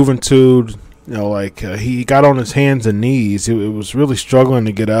Juventud, he got on his hands and knees. It was really struggling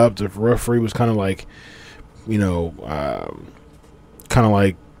to get up. The referee was kind of like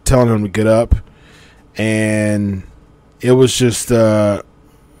telling him to get up. And it was just really,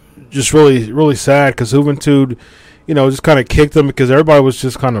 really sad because Juventud, just kind of kicked him because everybody was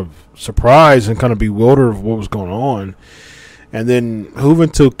just kind of surprised and kind of bewildered of what was going on. And then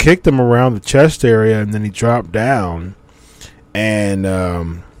Juventud kicked him around the chest area, and then he dropped down. And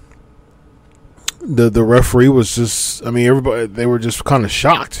the referee was just, everybody, they were just kind of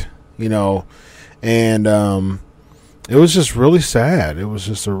shocked, and it was just really sad. It was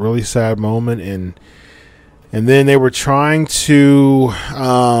just a really sad moment, and then they were trying to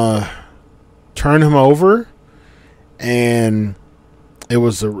turn him over, and they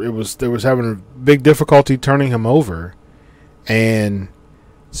was having a big difficulty turning him over, and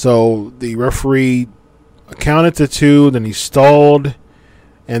so the referee counted to 2, then he stalled,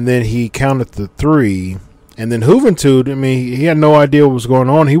 and then he counted to 3, and then Juventud, he had no idea what was going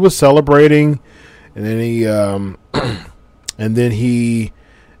on. He was celebrating, and then he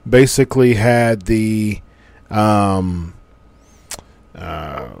basically had the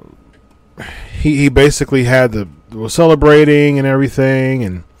he basically had was celebrating and everything,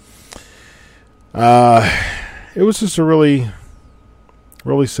 and It was just a really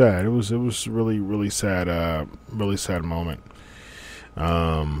sad. It was really sad. Really sad moment.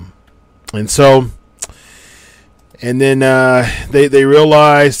 And so, and then they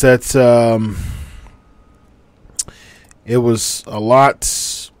realized that it was a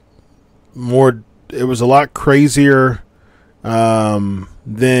lot more. It was a lot crazier than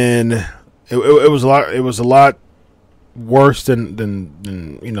it was a lot. It was a lot worse than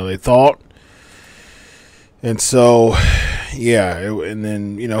they thought. And so, yeah, and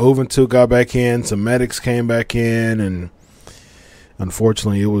then Juventud got back in. Some medics came back in, and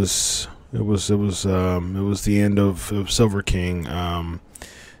unfortunately, it was the end of Silver King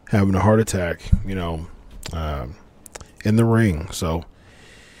having a heart attack. In the ring. So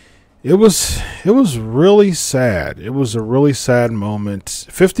it was really sad. It was a really sad moment.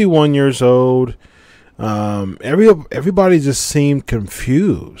 51 years old. Everybody just seemed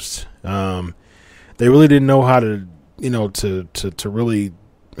confused. They really didn't know how to to really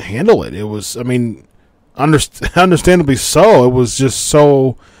handle it. It was, understandably so. It was just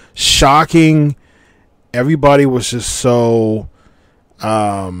so shocking. Everybody was just so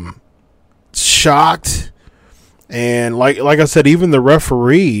shocked. And like I said, even the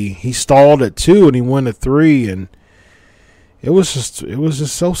referee, he stalled at 2 and he went at 3, and it was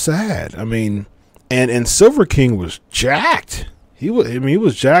just so sad. And Silver King was jacked. He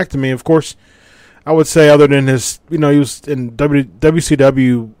was jacked. Of course, I would say other than his, he was in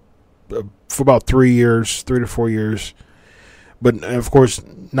WCW for about 3 to 4 years. But of course,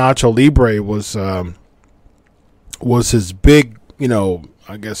 Nacho Libre was his big,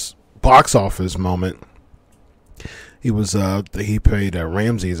 I guess, box office moment. He was he paid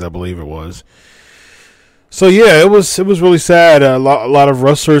Ramses, I believe it was. So yeah, it was really sad. A lot of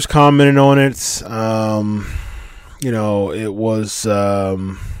wrestlers commented on it. It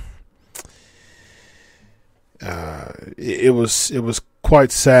was it was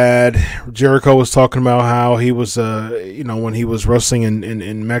quite sad. Jericho was talking about how he was when he was wrestling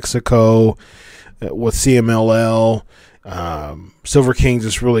in Mexico with CMLL. Silver King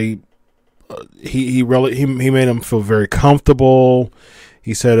just really. He made him feel very comfortable.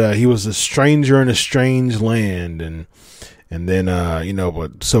 He said he was a stranger in a strange land, and then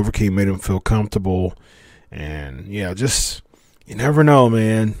but Silver King made him feel comfortable, and yeah, just you never know,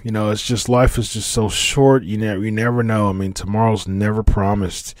 man. It's just life is just so short. You never know. Tomorrow's never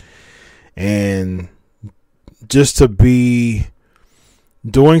promised, and just to be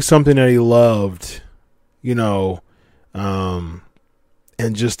doing something that he loved,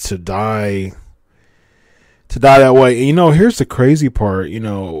 and just to die that way. Here's the crazy part.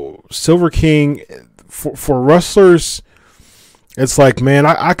 Silver King, for wrestlers, it's like, man,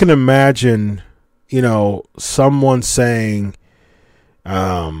 I can imagine, someone saying,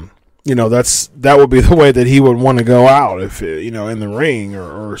 that would be the way that he would want to go out if, in the ring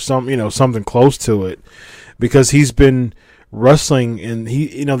or something close to it, because he's been wrestling and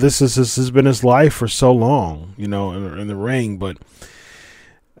this has been his life for so long, in the ring. But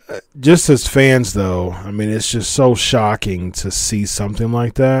just as fans, though, it's just so shocking to see something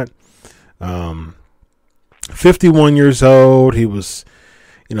like that. 51 years old, he was,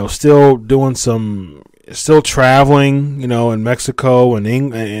 still traveling, in Mexico and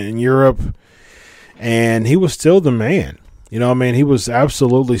in Europe, and he was still the man. He was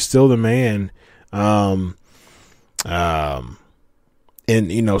absolutely still the man. And still in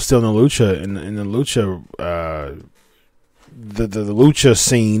the lucha, the lucha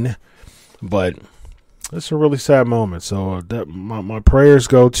scene, but it's a really sad moment. So my prayers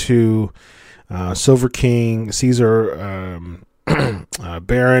go to Silver King, Caesar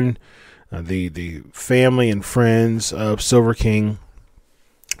Baron, the family and friends of Silver King.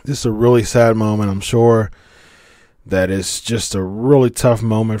 This is a really sad moment. I'm sure that is just a really tough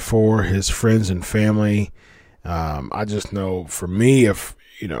moment for his friends and family. I just know for me, if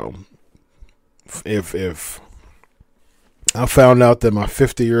I found out that my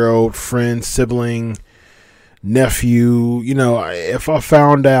 50-year-old friend, sibling, nephew, if I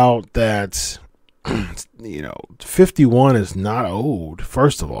found out that, 51 is not old,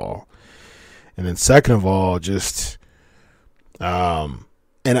 first of all. And then second of all, just, and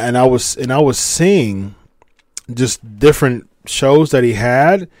I was seeing just different shows that he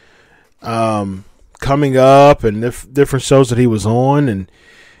had, coming up, and different shows that he was on, and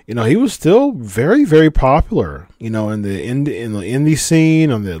he was still very, very popular. In the indie scene,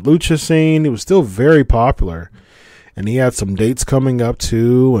 on the lucha scene, he was still very popular, and he had some dates coming up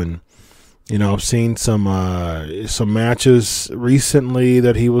too. And I've seen some matches recently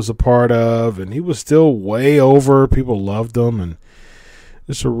that he was a part of, and he was still way over. People loved him, and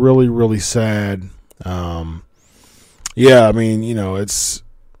it's a really, really sad. Yeah, I mean, it's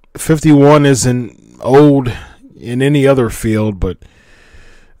 51 isn't old in any other field, but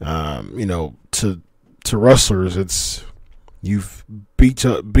to wrestlers, it's you've beat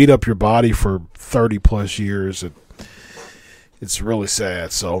up your body for 30 plus years. It's really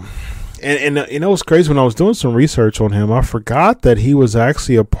sad. So, and it was crazy when I was doing some research on him. I forgot that he was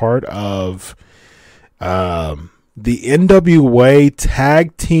actually a part of the NWA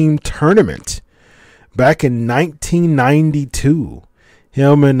Tag Team Tournament back in 1992.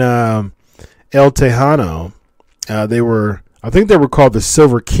 Him and El Tejano, I think they were called the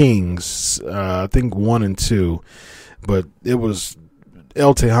Silver Kings. I think 1 and 2, but it was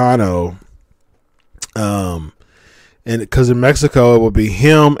El Tejano. And because in Mexico it would be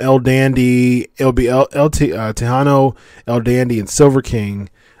him, El Dandy, it'll be Tejano, El Dandy, and Silver King.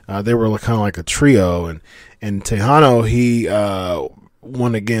 They were kind of like a trio, and Tejano, he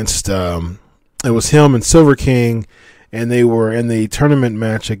won against. It was him and Silver King, and they were in the tournament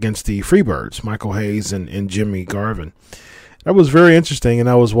match against the Freebirds, Michael Hayes and Jimmy Garvin. That was very interesting, and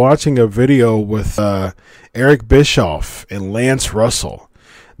I was watching a video with Eric Bischoff and Lance Russell.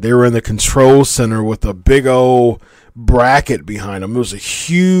 They were in the control center with a big old bracket behind them. It was a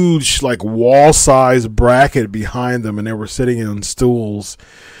huge, like, wall-sized bracket behind them, and they were sitting on stools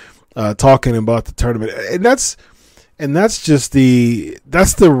talking about the tournament. And that's just the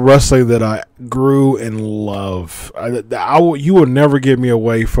wrestling that I grew and love. You will never get me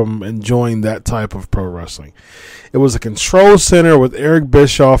away from enjoying that type of pro wrestling. It was a control center with Eric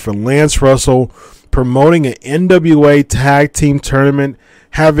Bischoff and Lance Russell promoting an NWA Tag Team Tournament,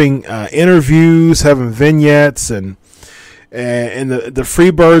 having interviews, having vignettes, and the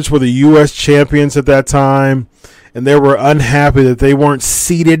Freebirds were the U.S. champions at that time, and they were unhappy that they weren't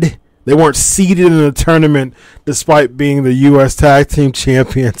seated. They weren't seated in the tournament despite being the U.S. Tag Team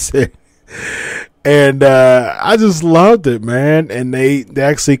Champions. And I just loved it, man. And they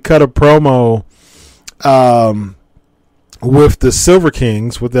actually cut a promo with the Silver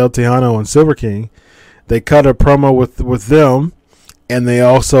Kings, with El Tejano and Silver King. They cut a promo with them, and they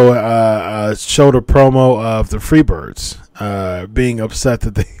also showed a promo of the Freebirds being upset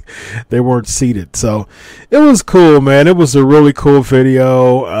that they weren't seated. So it was cool, man. It was a really cool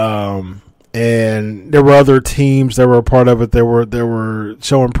video. And there were other teams that were a part of it. They were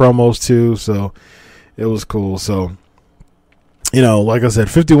showing promos too. So it was cool. So, like I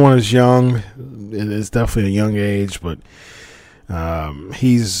said, 51 is young. It's definitely a young age, but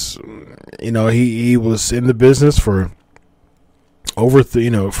he's, he was in the business for over,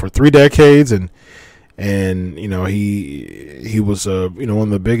 for 3 decades, and he was one of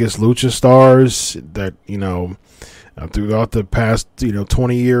the biggest lucha stars that throughout the past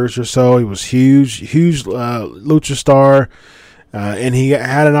 20 years or so. He was huge lucha star, and he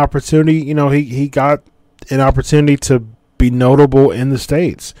had an opportunity. He got an opportunity to be notable in the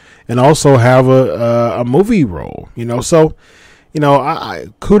States and also have a movie role. So I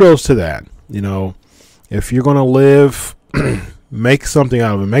kudos to that. If you're gonna live. Make something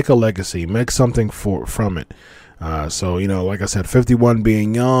out of it. Make a legacy. Make something from it. So, like I said, 51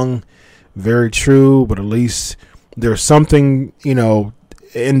 being young, very true, but at least there's something,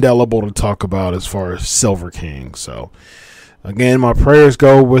 indelible to talk about as far as Silver King. So, again, my prayers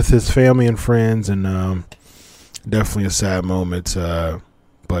go with his family and friends, and definitely a sad moment.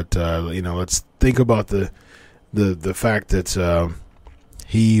 But let's think about the fact that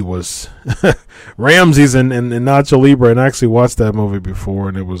he was Ramses and Nacho Libre, and I actually watched that movie before,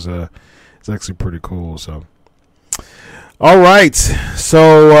 and it's actually pretty cool. So, all right.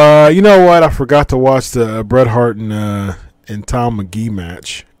 So, you know what? I forgot to watch the Bret Hart and Tom McGee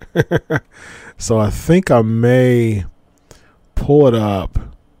match. So I think I may pull it up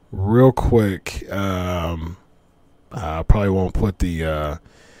real quick. I probably won't put the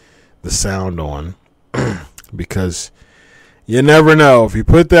sound on because you never know. If you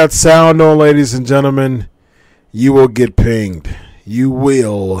put that sound on, ladies and gentlemen, you will get pinged. You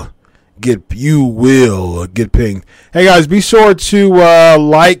will get pinged. Hey guys, be sure to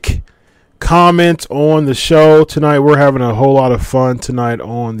like, comment on the show tonight. We're having a whole lot of fun tonight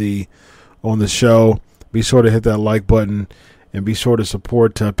on the show. Be sure to hit that like button, and be sure to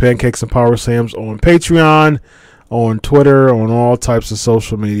support Pancakes and Powerslams on Patreon, on Twitter, on all types of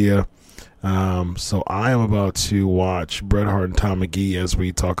social media. So I am about to watch Bret Hart and Tom McGee as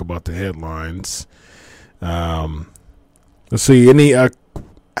we talk about the headlines. Let's see. Any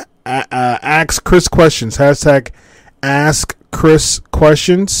Ask Chris questions. Hashtag Ask Chris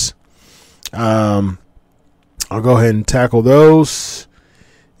questions. I'll go ahead and tackle those.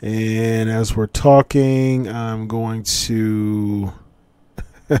 And as we're talking, I'm going to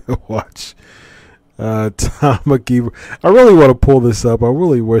Watch. Tom McGee. I really want to pull this up. I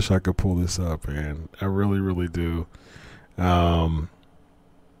really wish I could pull this up, man. I really, really do. I'm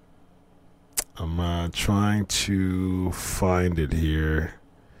trying to find it here.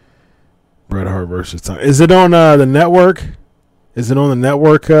 Bret Hart versus Tom. Is it on the network? Is it on the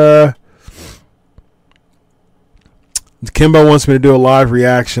network? Kimbo wants me to do a live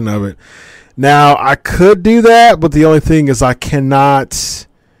reaction of it. Now, I could do that, but the only thing is I cannot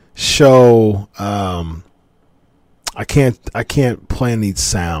show I can't play any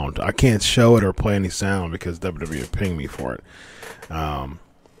sound. I can't show it or play any sound because WWE will ping me for it.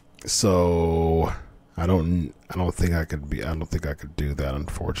 So I don't think I could do that,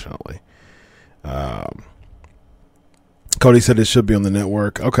 unfortunately. Cody said it should be on the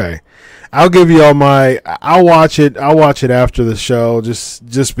network. Okay. I'll give you all I'll watch it after the show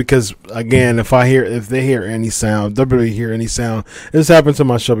just because, again, if they hear any sound, WWE hear any sound. This happened to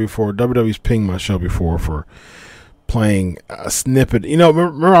my show before. WWE's pinged my show before for playing a snippet.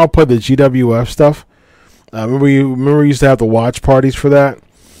 Remember I'll play the GWF stuff? Remember we used to have the watch parties for that?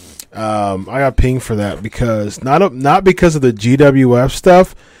 I got pinged for that because not because of the GWF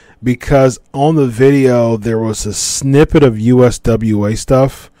stuff, because on the video there was a snippet of USWA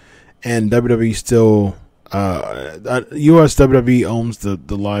stuff, and WWE still WWE owns the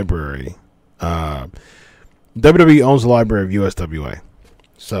library. WWE owns the library of USWA.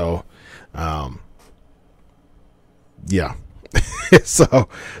 So yeah. so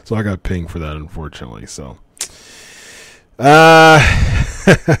I got pinged for that, unfortunately. So all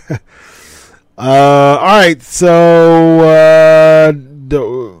right, so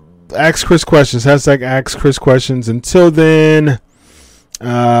ask Chris questions. Hashtag ask Chris questions. Until then,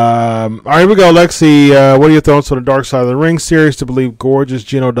 all right, here we go. Lexi, what are your thoughts on the Dark Side of the Ring series? To believe gorgeous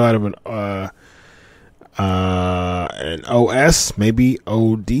Gino died of an OS, maybe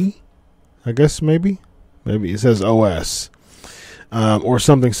OD. I guess maybe it says OS, or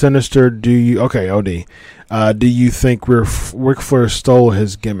something sinister. OD? Do you think Ric Flair stole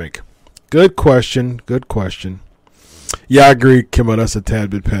his gimmick? Good question. Yeah, I agree, Kimbo. That's a tad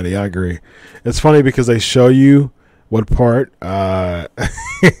bit petty. I agree. It's funny because they show you what part, and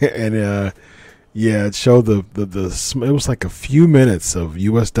yeah, it showed the it was like a few minutes of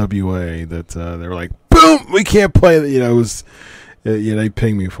USWA that they were like, boom, we can't play it. It was, they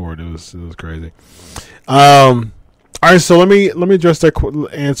pinged me for it. It was crazy. All right, so let me address that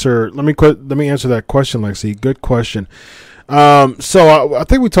answer. Let me answer that question, Lexi. Good question. So I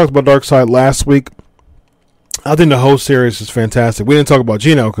think we talked about Dark Side last week. I think the whole series is fantastic. We didn't talk about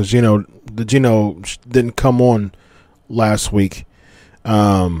Gino because Gino didn't come on last week.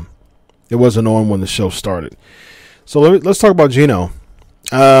 It wasn't on when the show started. So let's talk about Gino.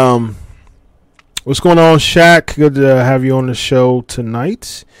 What's going on, Shaq? Good to have you on the show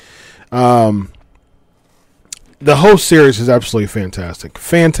tonight. The whole series is absolutely fantastic.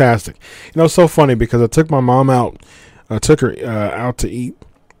 Fantastic. It's so funny because I took my mom out. I took her out to eat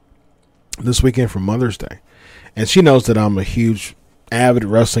this weekend for Mother's Day. And she knows that I'm a huge, avid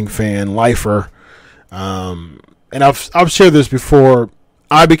wrestling fan, lifer. And I've shared this before.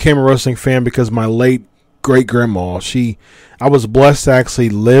 I became a wrestling fan because my late great-grandma, I was blessed to actually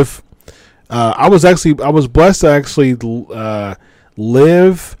live. I was blessed to actually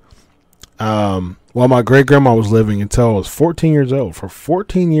live while my great-grandma was living until I was 14 years old. For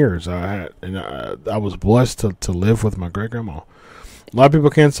 14 years, I was blessed to live with my great-grandma. A lot of people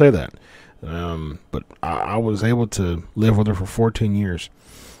can't say that. But I was able to live with her for 14 years.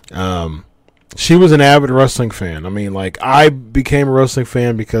 She was an avid wrestling fan. I mean, I became a wrestling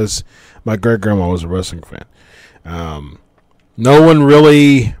fan because my great-grandma was a wrestling fan. No one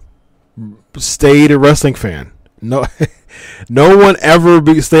really stayed a wrestling fan. No one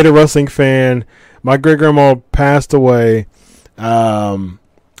ever stayed a wrestling fan. My great-grandma passed away in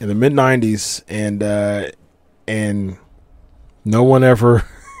the mid-90s, and no one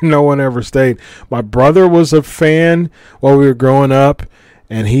ever stayed. My brother was a fan while we were growing up,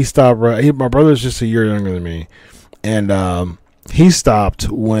 and he stopped. My brother's just a year younger than me, and he stopped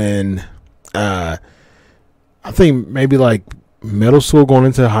when I think maybe middle school going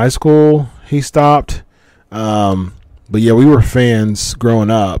into high school. He stopped, but yeah, we were fans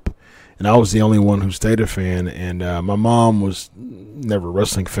growing up, and I was the only one who stayed a fan. And my mom was never a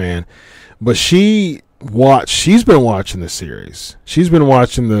wrestling fan, but she's been watching the series. She's been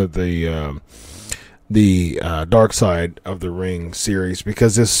watching the Dark Side of the Ring series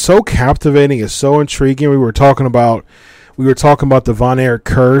because it's so captivating. It's so intriguing. We were talking about the Von Erich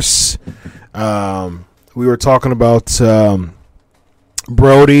curse. We were talking about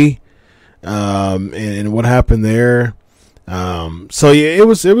Brody and what happened there. So yeah, it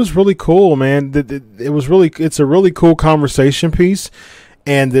was really cool, man. It's a really cool conversation piece,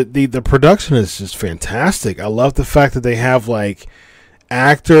 and the production is just fantastic. I love the fact that they have like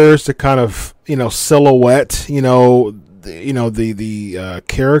actors to kind of silhouette the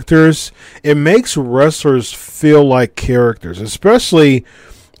characters. It makes wrestlers feel like characters, especially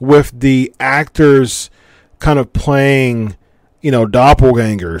with the actors kind of playing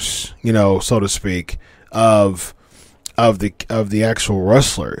doppelgangers, so to speak, of the actual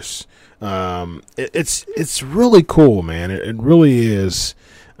wrestlers. It's really cool, man. It really is,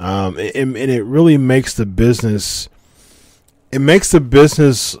 and it really makes the business. It makes the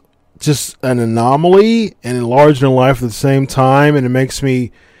business just an anomaly and larger than life at the same time, and it makes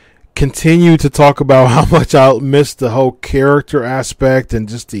me continue to talk about how much I miss the whole character aspect and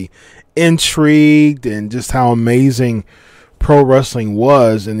just the intrigue and just how amazing pro wrestling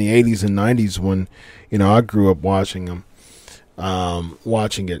was in the 80s and 90s when I grew up watching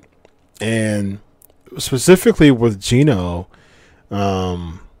it, and specifically with Gino,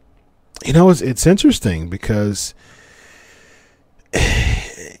 it's interesting because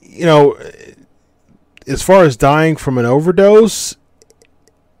as far as dying from an overdose,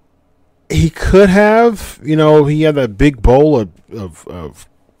 he could have, he had that big bowl of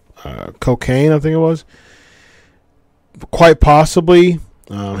cocaine, I think it was. Quite possibly,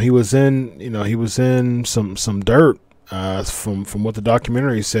 he was in some dirt, from what the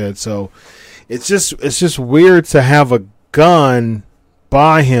documentary said. So it's just weird to have a gun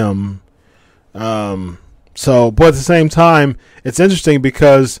by him. But at the same time, it's interesting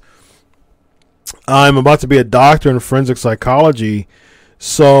because I'm about to be a doctor in forensic psychology.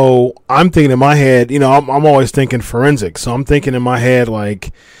 So I'm thinking in my head, I'm always thinking forensics. So I'm thinking in my head,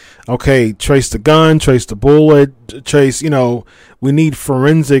 like, okay, trace the gun, trace the bullet, we need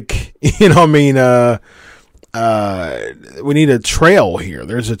forensic, we need a trail here.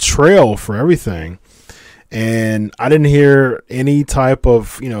 There's a trail for everything. And I didn't hear any type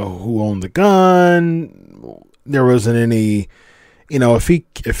of, who owned the gun. There wasn't any, if he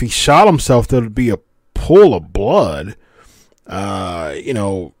shot himself, there would be a pool of blood.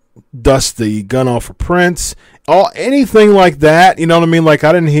 Dust the gun off of prints, anything like that. You know what I mean? Like,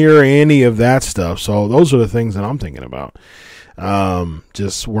 I didn't hear any of that stuff. So those are the things that I'm thinking about.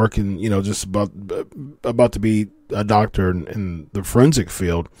 Just working, just about to be a doctor in the forensic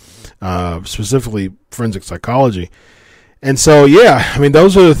field, specifically forensic psychology. And so, yeah, I mean,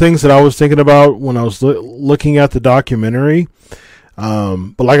 those are the things that I was thinking about when I was looking at the documentary.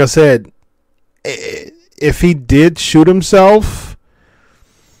 But like I said, if he did shoot himself,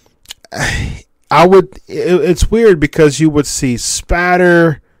 it's weird because you would see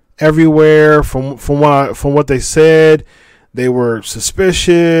spatter everywhere from what they said. They were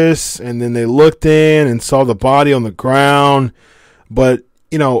suspicious, and then they looked in and saw the body on the ground. But,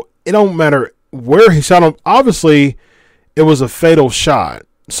 it don't matter where he shot him. Obviously, it was a fatal shot.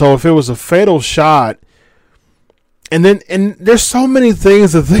 So if it was a fatal shot, and there's so many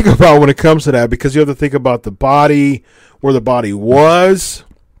things to think about when it comes to that, because you have to think about the body, where the body was.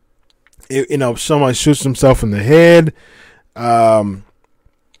 If somebody shoots himself in the head,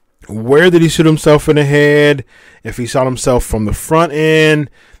 where did he shoot himself in the head? If he shot himself from the front end,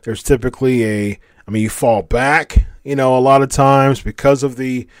 there's typically you fall back, a lot of times because of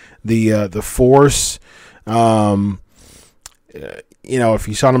the force. If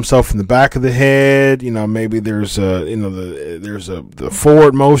he shot himself in the back of the head, maybe there's the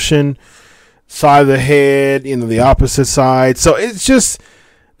forward motion side of the head, the opposite side. So it's just,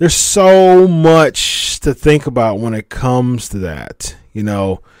 there's so much to think about when it comes to that,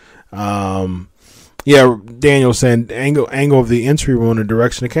 Daniel saying angle of the entry wound and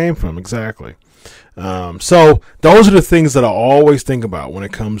direction it came from. Exactly. So those are the things that I always think about when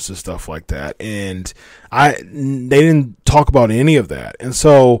it comes to stuff like that. And they didn't talk about any of that. And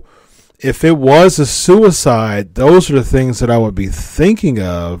so if it was a suicide, those are the things that I would be thinking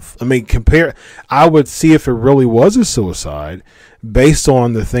of. I would see if it really was a suicide based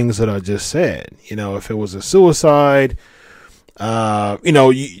on the things that I just said. If it was a suicide,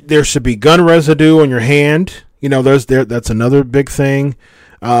 there should be gun residue on your hand. That's another big thing.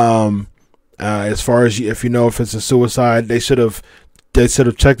 As far as if it's a suicide, they should have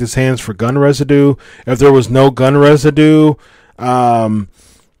checked his hands for gun residue. If there was no gun residue on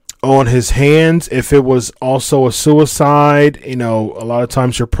his hands, if it was also a suicide, a lot of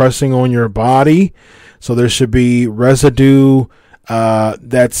times you're pressing on your body, so there should be residue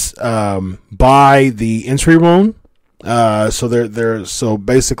that's by the entry wound. So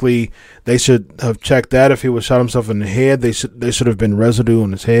basically they should have checked that. If he was shot himself in the head, they should have been residue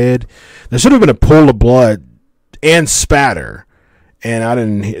on his head. There should have been a pool of blood and spatter.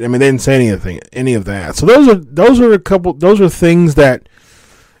 And they didn't say any of that. So those are things that,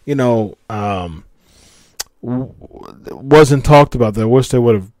 wasn't talked about that I wish they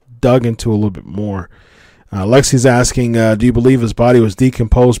would have dug into a little bit more. Lexi's asking, do you believe his body was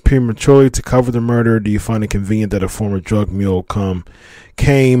decomposed prematurely to cover the murder? Do you find it convenient that a former drug mule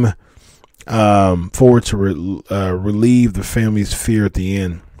came forward to relieve the family's fear at the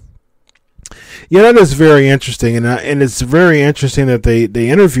end? Yeah, that is very interesting, and it's very interesting that they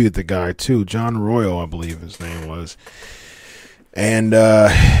interviewed the guy too, John Royal, I believe his name was, and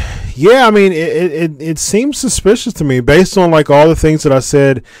it seems suspicious to me based on like all the things that I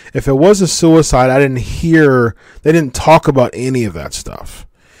said. If it was a suicide, they didn't talk about any of that stuff,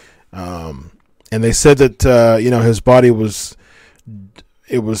 and they said that his body was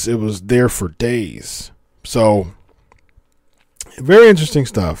there for days, so. Very interesting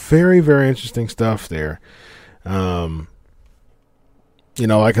stuff. Very, very interesting stuff there. Like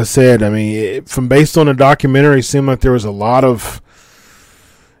I said, from based on the documentary, it seemed like there was a lot of,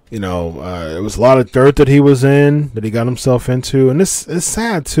 it was a lot of dirt that he was in, that he got himself into. And it's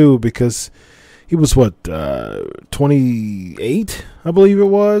sad, too, because he was, 28, I believe it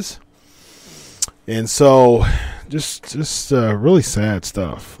was. And so, just really sad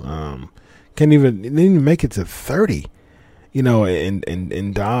stuff. Didn't even make it to 30.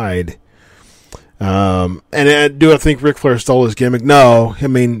 And died. And do I think Ric Flair stole his gimmick? No.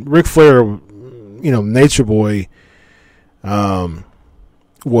 Ric Flair, Nature Boy, Ric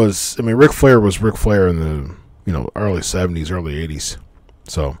Flair was Ric Flair in the, early 70s, early 80s.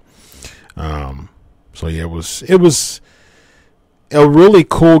 So, yeah, it was a really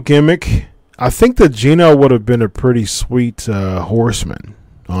cool gimmick. I think that Gino would have been a pretty sweet horseman,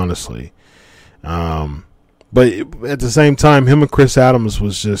 honestly. But at the same time, him and Chris Adams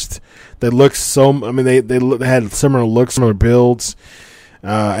was just, they looked so, they had similar looks, similar builds.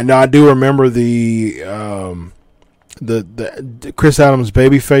 And I do remember the Chris Adams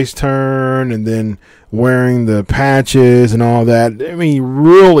babyface turn and then wearing the patches and all that.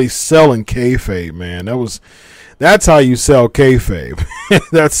 Really selling kayfabe, man. That's how you sell kayfabe.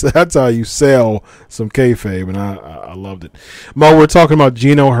 that's how you sell some kayfabe, and I loved it. Mo, we're talking about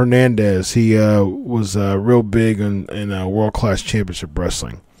Gino Hernandez. He was real big in World Class Championship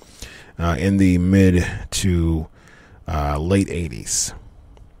Wrestling in the mid to late 80s.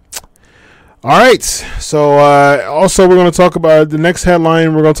 All right, so also we're going to talk about the next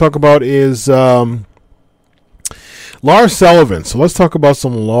headline we're going to talk about is Lars Sullivan. So let's talk about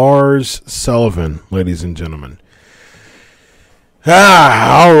some Lars Sullivan, ladies and gentlemen.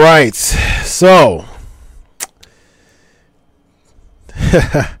 All right. So,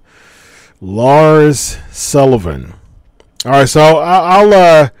 Lars Sullivan. All right. So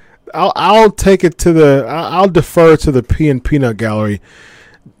I'll take it to I'll defer to the P and Peanut Gallery.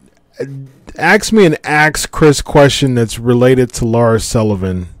 Ask me an Ask Chris question that's related to Lars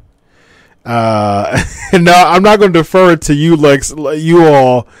Sullivan. No, I'm not going to defer it to you, Lex. You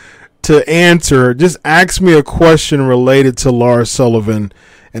all. To answer, just ask me a question related to Lars Sullivan,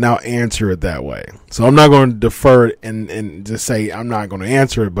 and I'll answer it that way. So I'm not going to defer it and just say I'm not going to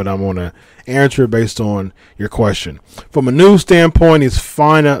answer it, but I'm going to answer it based on your question. From a news standpoint, he's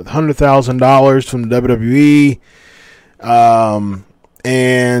fined $100,000 from the WWE,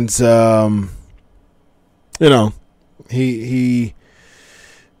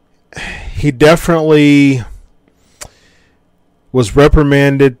 he definitely was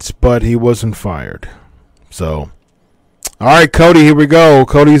reprimanded, but he wasn't fired. So, all right, Cody, here we go.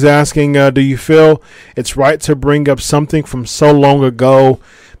 Cody's asking, do you feel it's right to bring up something from so long ago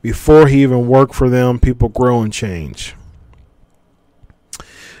before he even worked for them? People grow and change.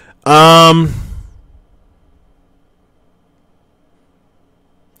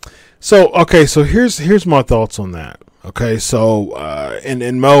 So here's my thoughts on that. Okay, so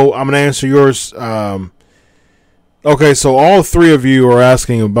and Mo, I'm gonna answer yours. Okay, so all three of you are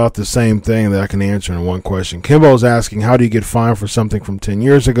asking about the same thing that I can answer in one question. Kimbo's asking, how do you get fined for something from 10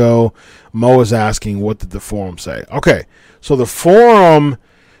 years ago? Mo is asking, what did the forum say? Okay, so the forum,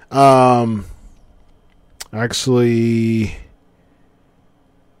 actually,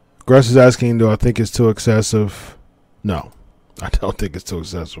 Gress is asking, do I think it's too excessive? No, I don't think it's too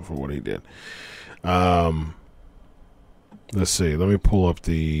excessive for what he did. Let's see, let me pull up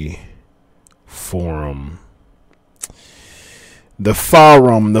the forum. The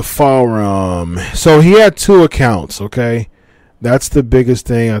forum. So he had two accounts, okay? That's the biggest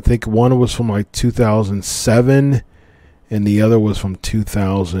thing. I think one was from like 2007 and the other was from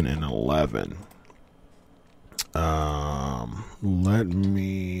 2011. Let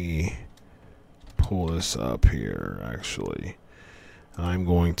me pull this up here. Actually, I'm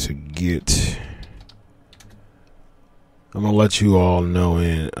going to let you all know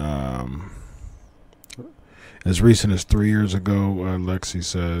in as recent as 3 years ago. Lexi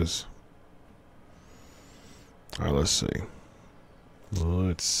says. All right, let's see.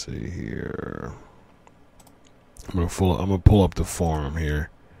 Let's see here. I'm gonna pull up the forum here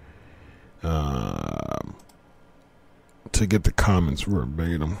to get the comments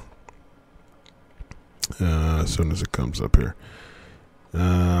verbatim as soon as it comes up here. All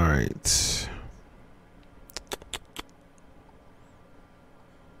right.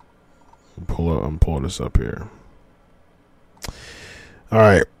 I'm pulling this up here. All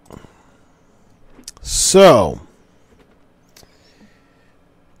right. So.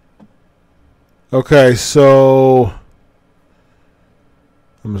 Okay, so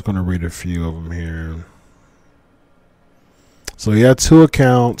I'm just going to read a few of them here. So he had 2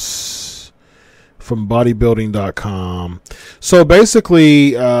 accounts from bodybuilding.com. So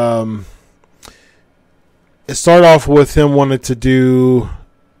basically, it started off with him wanting to do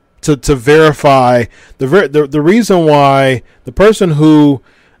to verify the reason why the person who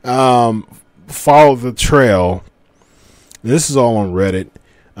followed the trail. This is all on Reddit.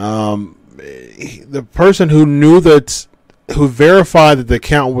 The person who who verified that the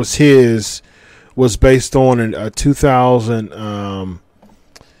account was his was based on a 2000.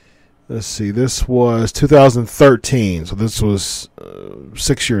 Let's see, this was 2013, so this was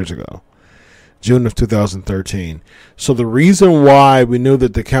 6 years ago, June of 2013. So the reason why we knew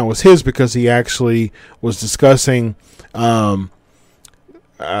that the account was his because he actually was discussing getting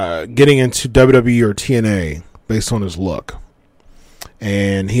into WWE or TNA based on his look.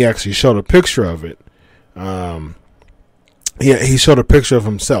 And he actually showed a picture of it. He showed a picture of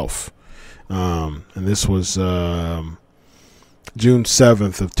himself. And this was June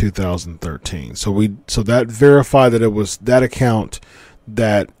 7th of 2013. So that verified that it was that account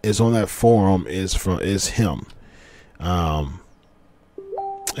that is on that forum is him. And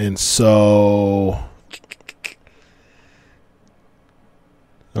so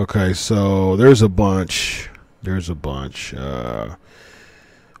okay, so there's a bunch.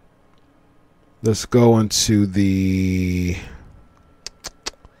 Let's go into the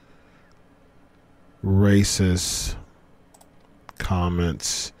racist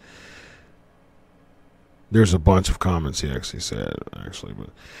comments. There's a bunch of comments he actually said,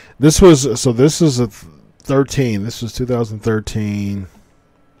 but this is a 13. This was 2013.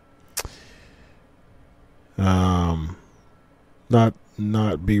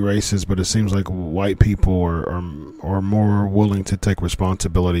 Not be racist, but it seems like white people are more willing to take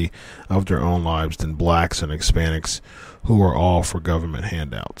responsibility of their own lives than blacks and Hispanics, who are all for government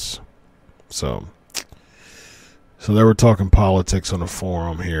handouts. So they were talking politics on the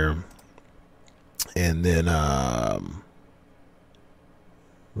forum here, and then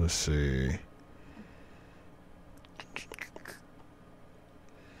let's see.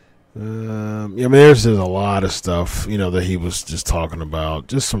 There's a lot of stuff, that he was just talking about.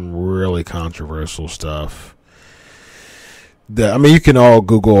 Just some really controversial stuff. You can all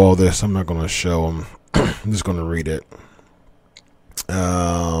Google all this. I'm not going to show them. I'm just going to read it.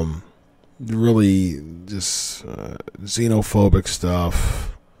 Really, just xenophobic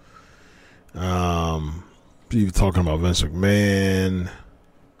stuff. People talking about Vince McMahon.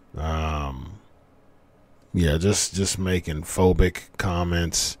 Just making phobic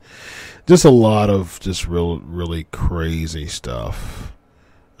comments. Just a lot of just really crazy stuff.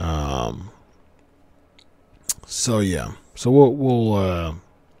 So we'll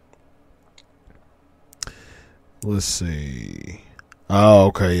let's see. Oh,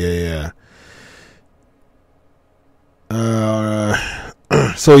 okay, yeah.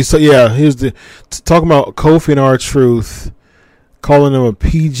 He's talking about Kofi and R-Truth, calling them a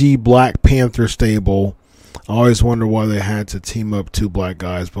PG Black Panther stable. I always wonder why they had to team up 2 black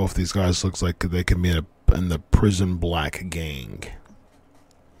guys. Both these guys looks like they could be in the prison black gang.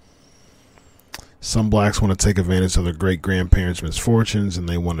 Some blacks want to take advantage of their great-grandparents' misfortunes, and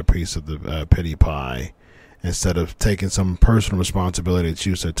they want a piece of the pity pie. Instead of taking some personal responsibility, they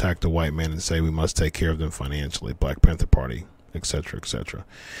choose to attack the white man and say we must take care of them financially. Black Panther Party, etc., etc.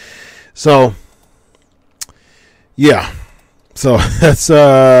 So, yeah. So that's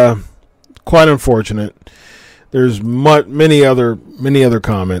quite unfortunate. There's many other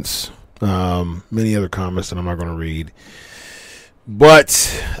comments, that I'm not going to read. But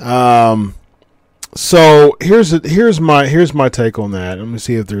so here's my take on that. Let me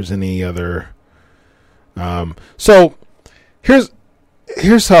see if there's any other. So here's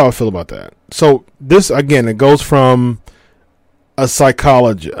how I feel about that. So this again, it goes from a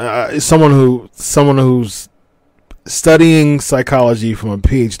psychologist, someone who's studying psychology from a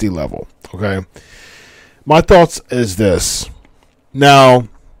PhD level. Okay, my thoughts is this. Now,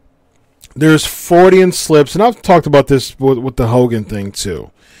 there's Freudian slips, and I've talked about this with the Hogan thing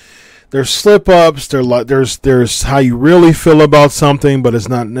too. There's slip-ups. There's how you really feel about something, but it's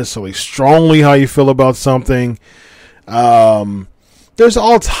not necessarily strongly how you feel about something. There's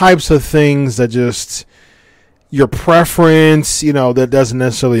all types of things that just your preference, that doesn't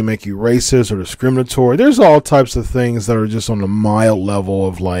necessarily make you racist or discriminatory. There's all types of things that are just on the mild level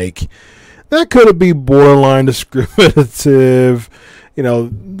of like, that could be borderline discriminative.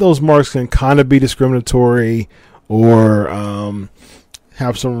 Those marks can kind of be discriminatory or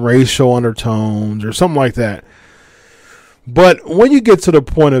have some racial undertones or something like that. But when you get to the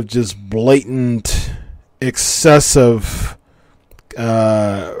point of just blatant, excessive,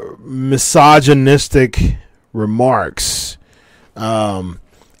 misogynistic remarks, and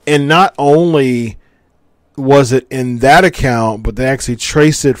not only was it in that account, but they actually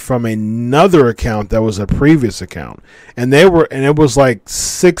traced it from another account that was a previous account, and it was like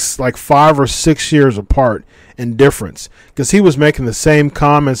 5 or 6 years apart in difference, because he was making the same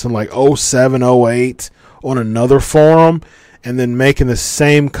comments in like 07, 08 on another forum, and then making the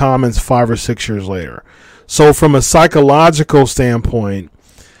same comments 5 or 6 years later. So from a psychological standpoint,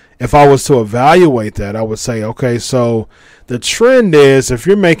 if I was to evaluate that, I would say, okay, so the trend is if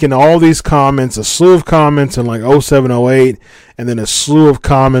you're making all these comments, a slew of comments in like 07, 08, and then a slew of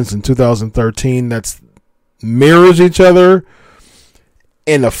comments in 2013 that's mirrors each other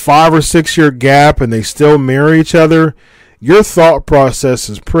in a 5 or 6 year gap, and they still mirror each other, your thought process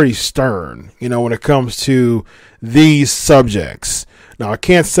is pretty stern, when it comes to these subjects. Now, I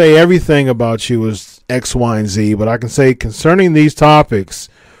can't say everything about you is X, Y, and Z, but I can say concerning these topics,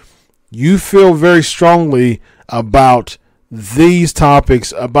 you feel very strongly about these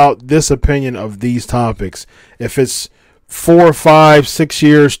topics, about this opinion of these topics. If it's 4, 5, 6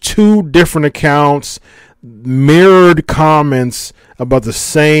 years, 2 different accounts, mirrored comments about the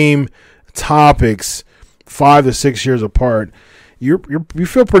same topics, 5 to 6 years apart, you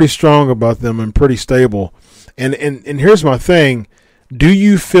feel pretty strong about them and pretty stable. And here's my thing: do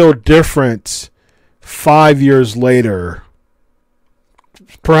you feel different 5 years later?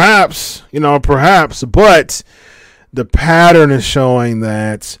 Perhaps, but the pattern is showing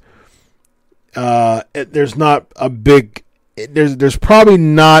that there's probably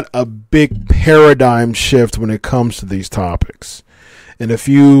not a big paradigm shift when it comes to these topics. And if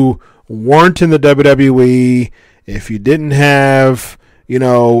you weren't in the WWE, if you didn't have,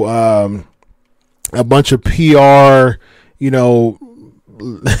 a bunch of PR,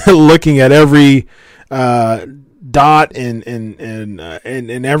 looking at every dot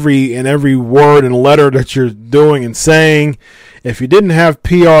in every word and letter that you're doing and saying, if you didn't have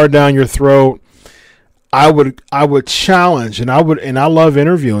PR down your throat, I would challenge, and I love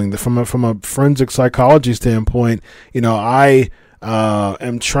interviewing from a forensic psychology standpoint. I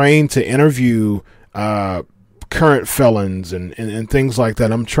am trained to interview current felons and things like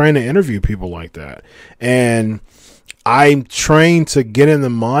that. I'm trained to interview people like that, and I'm trained to get in the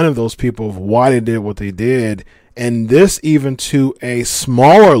mind of those people of why they did what they did. And this, even to a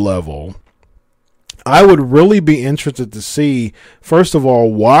smaller level, I would really be interested to see, first of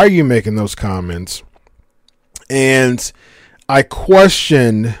all, why are you making those comments? And I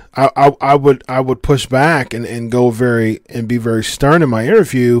question, I would push back and be very stern in my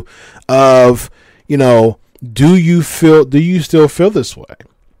interview of, do you still feel this way?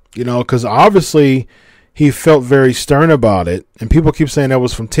 Because obviously he felt very stern about it, and people keep saying that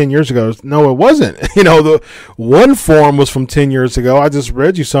was from 10 years ago. No, it wasn't. The one forum was from 10 years ago. I just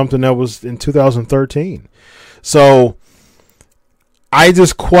read you something that was in 2013. So I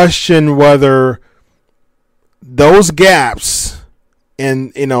just question whether those gaps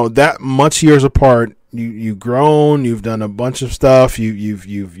and, that much years apart, you've grown, you've done a bunch of stuff,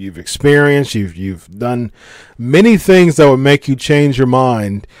 you've experienced, you've done many things that would make you change your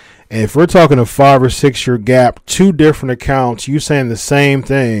mind. And if we're talking a 5 or 6 year gap, 2 different accounts, you saying the same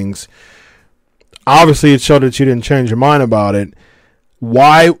things, obviously it showed that you didn't change your mind about it.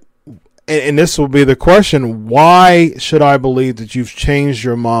 Why? And this will be the question: why should I believe that you've changed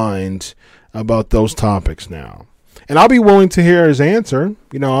your mind about those topics now? And I'll be willing to hear his answer.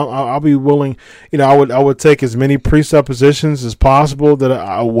 I'll be willing. I would take as many presuppositions as possible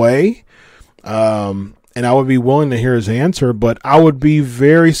that away. And I would be willing to hear his answer, but I would be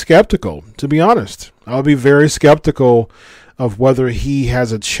very skeptical, to be honest. I would be very skeptical of whether he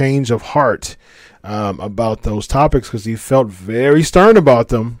has a change of heart about those topics, because he felt very stern about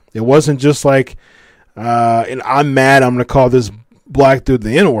them. It wasn't just like, and I'm mad, I'm going to call this black dude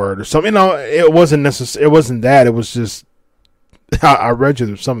the N-word or something. It wasn't necessary. It wasn't that. It was just I read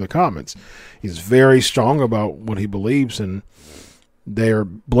you some of the comments. He's very strong about what he believes, and they're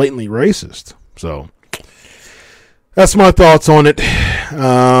blatantly racist. So that's my thoughts on it.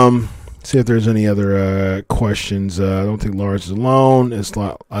 See if there's any other questions. I don't think Lars is alone. It's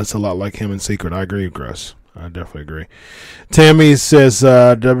a lot like him in secret. I agree, Chris. I definitely agree. Tammy says, did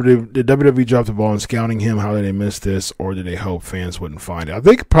WWE drop the ball in scouting him? How did they miss this? Or did they hope fans wouldn't find it? I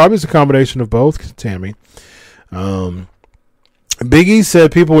think probably it's a combination of both, Tammy. Big E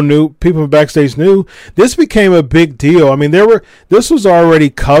said people backstage knew. This became a big deal. I mean, this was already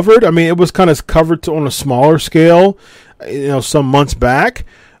covered. I mean, it was kind of covered on a smaller scale, some months back.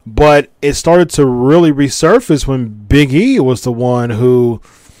 But it started to really resurface when Big E was the one who,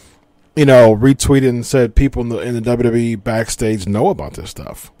 retweeted and said people in the WWE backstage know about this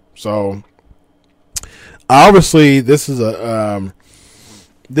stuff. So obviously, this is a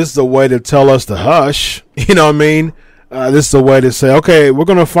way to tell us to hush. You know what I mean? This is a way to say, okay, we're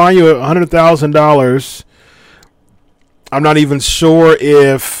going to fine you $100,000. I'm not even sure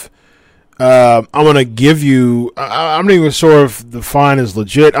if I'm going to give you. I'm not even sure if the fine is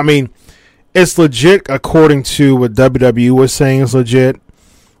legit. I mean, it's legit according to what WWE was saying is legit.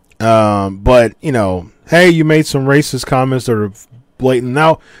 But hey, you made some racist comments that are blatant.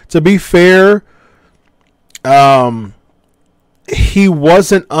 Now, to be fair, he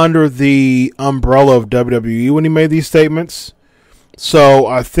wasn't under the umbrella of WWE when he made these statements. So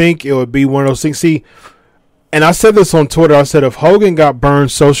I think it would be one of those things. See, and I said this on Twitter. I said if Hogan got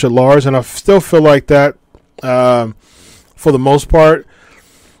burned, so should Lars. And I still feel like that for the most part.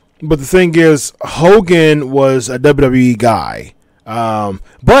 But the thing is, Hogan was a WWE guy.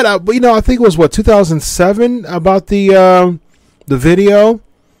 But I think it was 2007 about the video.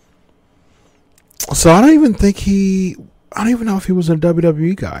 So I don't even know if he was a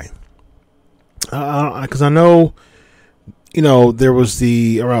WWE guy. Because I know, there was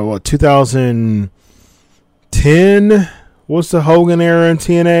the around 2010 was the Hogan era in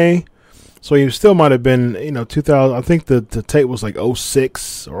TNA. So he still might have been, 2000. I think the tape was like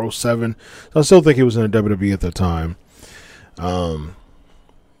 06 or 07. So I still think he was in a WWE at the time. But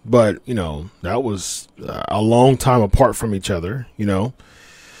that was a long time apart from each other.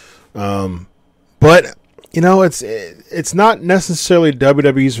 But it's not necessarily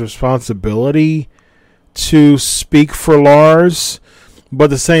WWE's responsibility to speak for Lars, but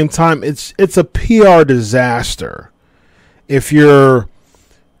at the same time, it's a PR disaster if you're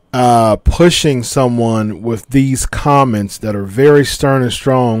pushing someone with these comments that are very stern and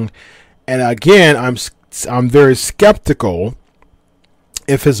strong. And again, I'm very skeptical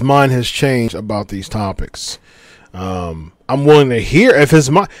if his mind has changed about these topics. I'm willing to hear if his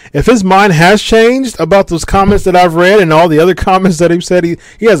mind has changed about those comments that I've read and all the other comments that he said. He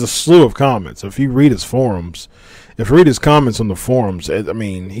has a slew of comments. If you read his comments on the forums,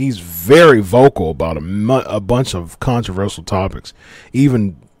 he's very vocal about a bunch of controversial topics.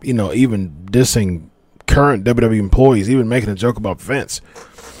 Even dissing current WWE employees, even making a joke about Vince.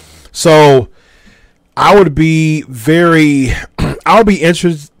 So I would be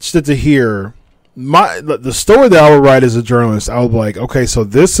interested to hear the story that I would write as a journalist. I would be like, okay, so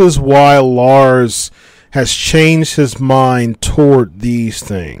this is why Lars has changed his mind toward these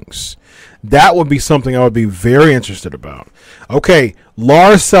things. That would be something I would be very interested about. Okay,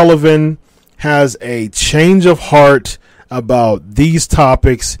 Lars Sullivan has a change of heart about these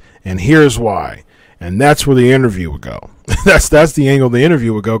topics, and here's why. And that's where the interview would go. that's the angle the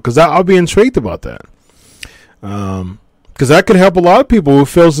interview would go, because I'll be intrigued about that. Because that could help a lot of people who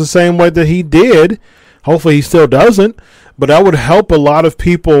feels the same way that he did. Hopefully he still doesn't, but that would help a lot of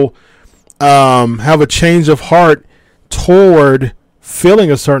people have a change of heart toward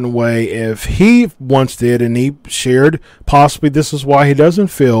feeling a certain way if he once did, and he shared possibly this is why he doesn't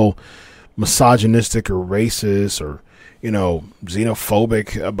feel misogynistic or racist or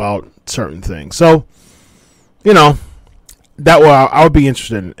xenophobic about certain things. So I would be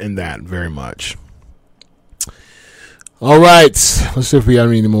interested in that very much. All right, let's see if we got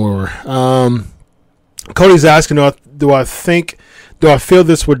any more. Cody's asking, do I feel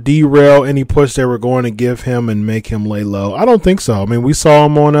this would derail any push they were going to give him and make him lay low? I don't think so. I mean, we saw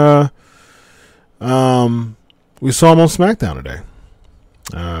him on SmackDown today.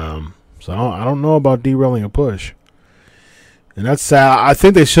 So I don't know about derailing a push, and that's sad. I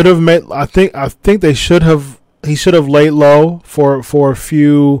think they should have made. I think they should have. He should have laid low for a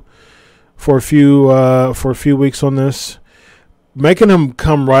few weeks on this, making him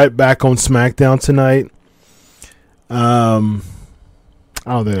come right back on SmackDown tonight. I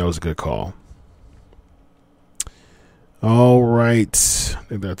don't think that was a good call. All right. I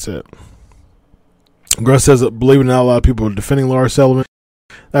think that's it. Gruss says, believe it or not, a lot of people are defending Lars Sullivan.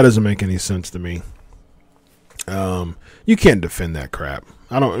 That doesn't make any sense to me. You can't defend that crap.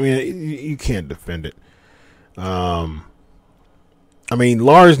 You can't defend it. Lars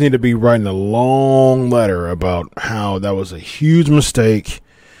need to be writing a long letter about how that was a huge mistake.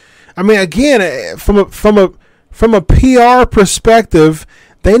 Again, from a PR perspective,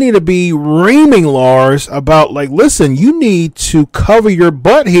 they need to be reaming Lars about, like, listen, you need to cover your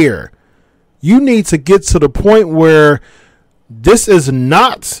butt here. You need to get to the point where this is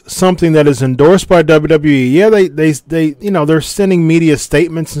not something that is endorsed by WWE. Yeah, they're sending media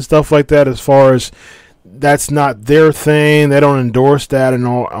statements and stuff like that as far as that's not their thing. They don't endorse that and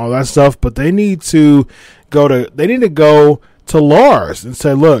all that stuff. But they need to go to Lars and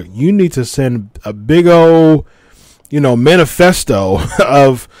say, look, you need to send a big old, manifesto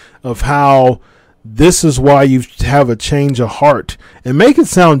of how this is why you have a change of heart, and make it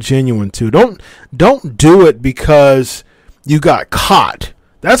sound genuine too. Don't do it because you got caught.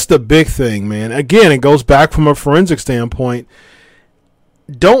 That's the big thing, man. Again, it goes back from a forensic standpoint.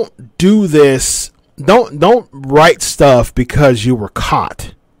 Don't do this. Don't write stuff because you were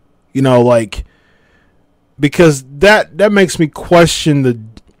caught. Because that makes me question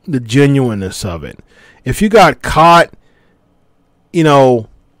the genuineness of it. If you got caught, don't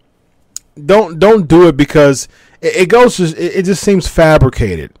do it because it just seems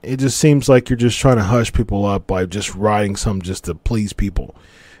fabricated. It just seems like you're just trying to hush people up by just writing something just to please people.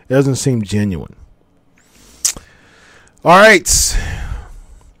 It doesn't seem genuine. All right.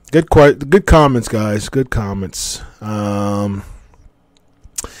 Good comments, guys. Good comments.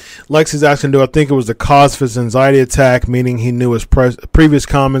 Lex is asking, do I think it was the cause of his anxiety attack, meaning he knew his previous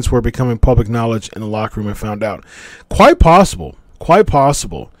comments were becoming public knowledge in the locker room and found out? Quite possible. Quite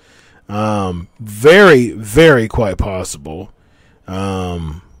possible. Very, very quite possible.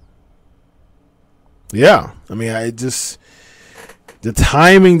 Yeah. The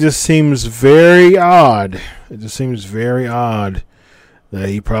timing just seems very odd. It just seems very odd that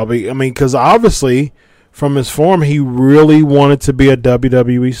he probably, because obviously from his form, he really wanted to be a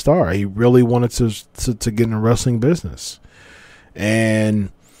WWE star. He really wanted to get in the wrestling business.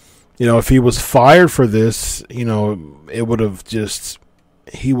 And, if he was fired for this, he would have just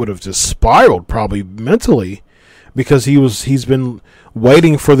spiraled probably mentally, because he's been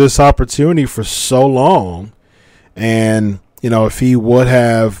waiting for this opportunity for so long. And, if he would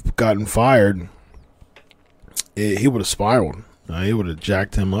have gotten fired, he would have spiraled. He would have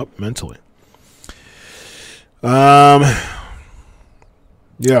jacked him up mentally. Yeah.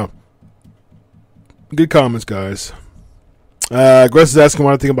 Good comments, guys. Gress is asking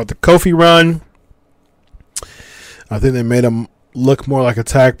what I think about the Kofi run. I think they made him look more like a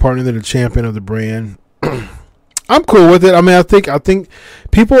tag partner than a champion of the brand. I'm cool with it. I think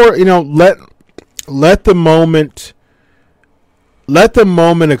people are, let the moment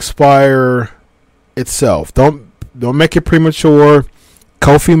expire itself. Don't make it premature.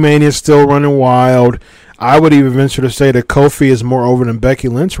 Kofi Mania is still running wild. I would even venture to say that Kofi is more over than Becky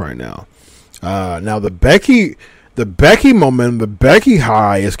Lynch right now. Now the Becky momentum, the Becky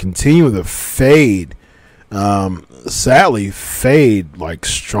high is continuing to fade. Sadly, fade like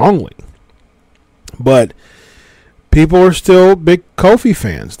strongly. But people are still big Kofi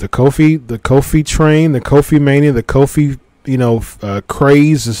fans. The Kofi train, the Kofi Mania, the Kofi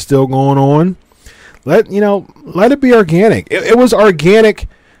craze is still going on. Let it be organic. It was organic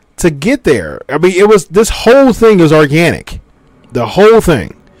to get there. This whole thing is organic. The whole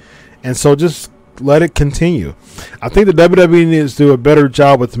thing. And so just let it continue. I think the WWE needs to do a better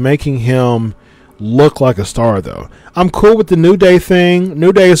job with making him look like a star, though. I'm cool with the New Day thing.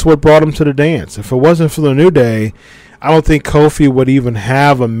 New Day is what brought him to the dance. If it wasn't for the New Day, I don't think Kofi would even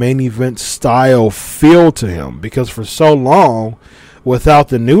have a main event style feel to him, because for so long, without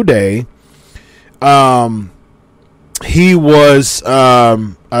the New Day, he was a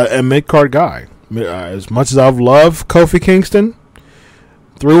mid-card guy. As much as I've loved Kofi Kingston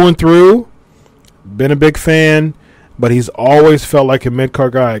through and through, been a big fan, but he's always felt like a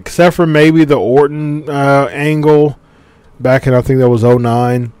mid-card guy, except for maybe the Orton angle back in, I think that was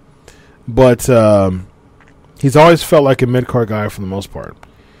 2009. But he's always felt like a mid-card guy for the most part.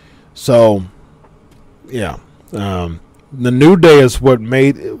 So, yeah. The New Day is what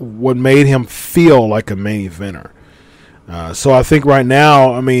made him feel like a main eventer. So I think right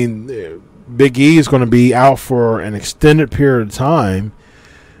now, Big E is going to be out for an extended period of time.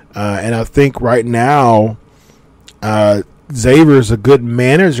 And I think right now, Xavier is a good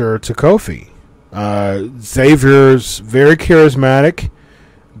manager to Kofi. Xavier's very charismatic,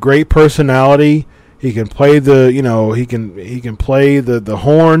 great personality. He can play the he can play the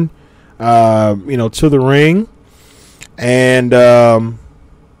horn to the ring, and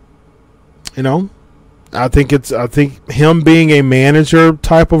I think him being a manager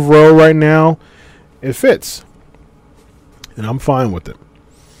type of role right now, it fits, and I'm fine with it.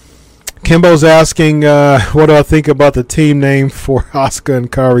 Kimbo's asking, what do I think about the team name for Asuka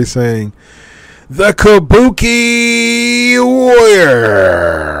and Kairi saying, the Kabuki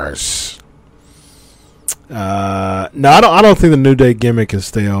Warriors? No, I don't think the New Day gimmick is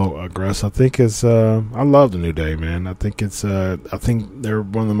stale, Grass. I think it's, I love the New Day, man. I think it's, I think they're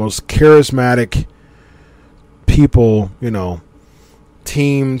one of the most charismatic people,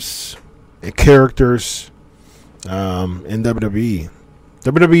 teams and characters, in WWE.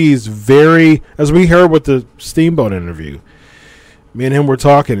 WWE is very, as we heard with the Steamboat interview, me and him were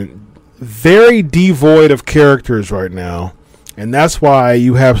talking, very devoid of characters right now, and that's why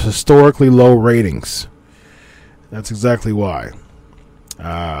you have historically low ratings. That's exactly why.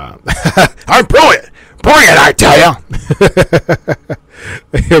 I'm brilliant, I tell you.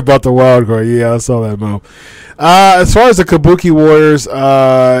 About the wild card, yeah, I saw that move. As far as the Kabuki Warriors,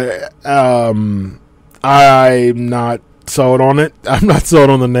 I'm not sold on it. I'm not sold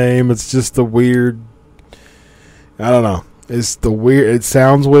on the name. It's just the weird. I don't know. It's the weird. It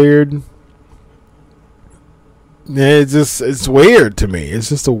sounds weird. It's weird to me. It's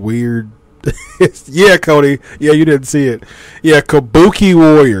just a weird. Yeah, Cody. Yeah, you didn't see it. Yeah, Kabuki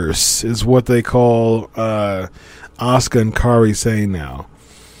Warriors is what they call Asuka and Kairi saying now.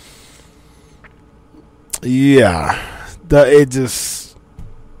 Yeah, I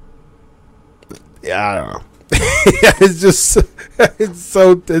don't know. It's just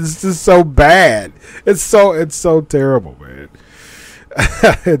so bad. It's so terrible, man.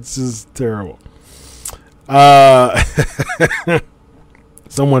 It's just terrible.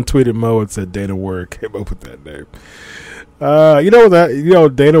 Someone tweeted Mo and said Dana Warrior came up with that name.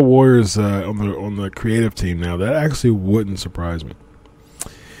 Dana Warrior's on the creative team now. That actually wouldn't surprise me.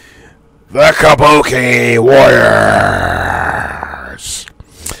 The Kabuki Warriors.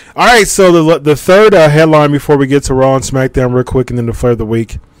 All right, so the third headline before we get to Raw and SmackDown real quick and then the flavor of the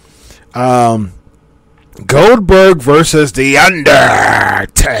week. Goldberg versus The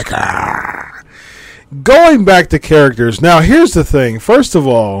Undertaker. Going back to characters. Now, here's the thing. First of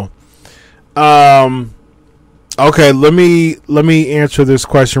all, okay, let me answer this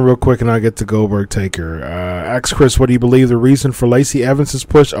question real quick and I'll get to Goldberg Taker. Ask Chris, what do you believe the reason for Lacey Evans'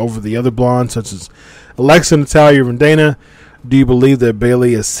 push over the other blondes such as Alexa, Natalya, and Dana? Do you believe that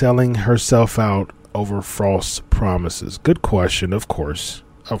Bayley is selling herself out over false promises? Good question, of course.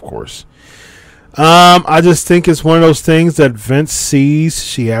 I just think it's one of those things that Vince sees.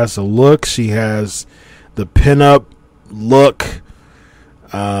 She has a look. She has the pinup look.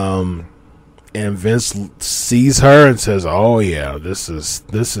 And Vince sees her and says, "Oh yeah, this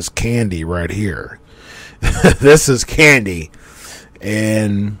is candy right here. This is candy,"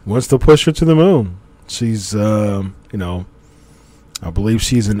 and wants to push her to the moon. She's, I believe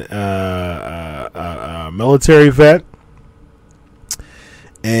she's a military vet,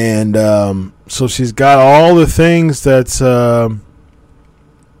 and so she's got all the things that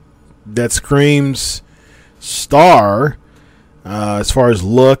screams star, as far as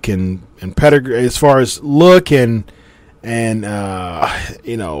look and pedigree, as far as look and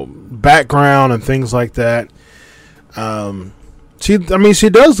background and things like that. She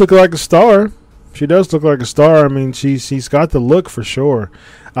does look like a star. She does look like a star. I mean, she's got the look for sure.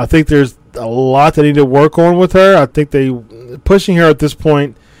 I think there's a lot they need to work on with her. I think pushing her at this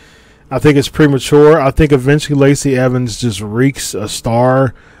point, I think it's premature. I think eventually Lacey Evans just reeks a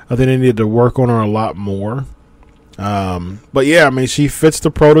star. I think they need to work on her a lot more. But yeah, I mean, she fits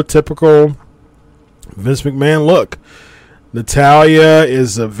the prototypical Vince McMahon look. Natalya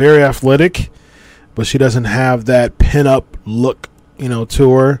is very athletic, but she doesn't have that pin-up look,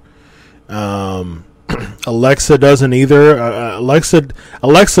 to her. Alexa doesn't either.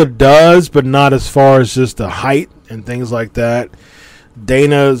 Alexa does, but not as far as just the height and things like that.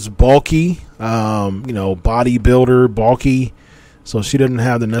 Dana's bulky, bodybuilder, bulky, so she doesn't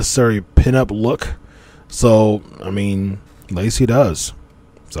have the necessary pin-up look. So, I mean, Lacey does.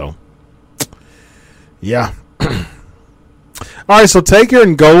 So, yeah. All right, so Taker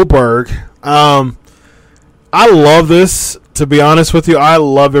and Goldberg. I love this. To be honest with you, I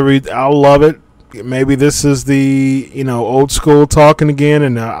love it. Maybe this is the, old school talking again,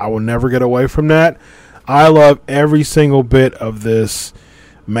 and I will never get away from that. I love every single bit of this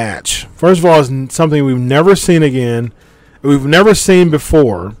match. First of all, it's something we've never seen again. We've never seen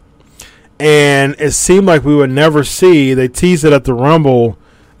before. And it seemed like we would never see. They teased it at the Rumble,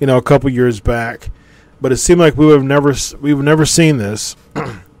 a couple years back. but it seemed like we've never seen this,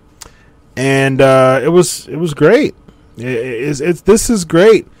 and it was great. This is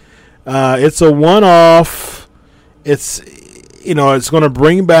great. It's a one-off. It's it's going to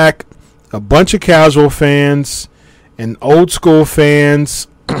bring back a bunch of casual fans and old school fans,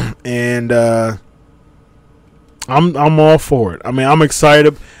 and I'm all for it. I mean, I'm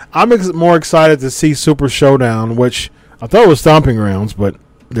excited. I'm more excited to see Super ShowDown, which I thought was Stomping Grounds, but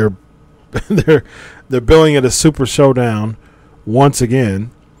they're billing it as Super ShowDown once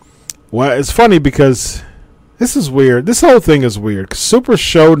again. Well, it's funny because this is weird. This whole thing is weird. 'Cause Super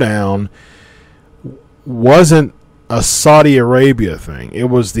ShowDown wasn't a Saudi Arabia thing. It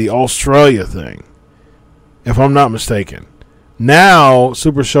was the Australia thing, if I'm not mistaken. Now,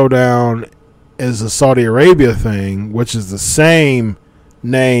 Super ShowDown is a Saudi Arabia thing, which is the same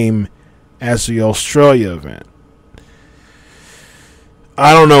name as the Australia event.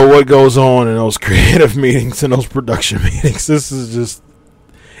 I don't know what goes on in those creative meetings and those production meetings. This is just,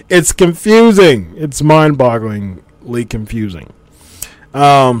 it's confusing. It's mind-bogglingly confusing.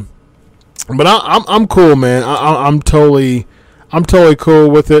 But I'm cool, man. I'm totally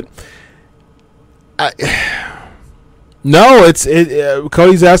cool with it.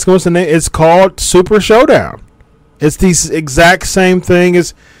 Cody's asking what's the name. It's called Super ShowDown. It's the exact same thing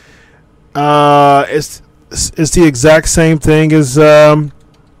as it's the exact same thing as the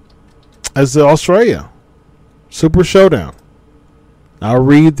Australia Super ShowDown. I'll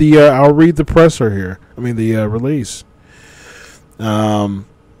read the presser here. I mean the release.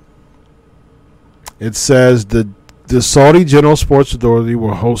 It says the Saudi General Sports Authority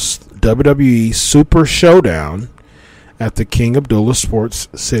will host WWE Super ShowDown at the King Abdullah Sports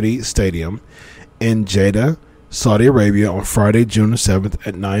City Stadium in Jeddah, Saudi Arabia on Friday, June the 7th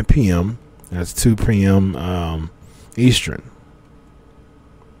at 9 p.m. That's 2 p.m. Eastern.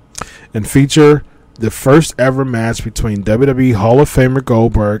 And feature the first ever match between WWE Hall of Famer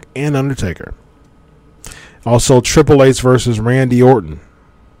Goldberg and Undertaker. Also, Triple H versus Randy Orton.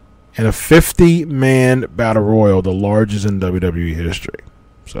 And a 50-man battle royal, the largest in WWE history.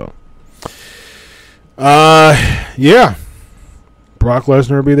 So, yeah. Brock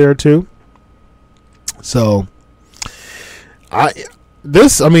Lesnar will be there too. So, first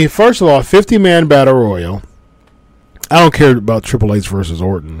of all, 50-man battle royal. I don't care about Triple H versus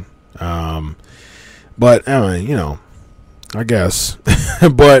Orton. But I mean, I guess.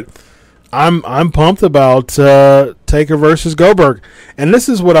 But I'm pumped about Taker versus Goldberg, and this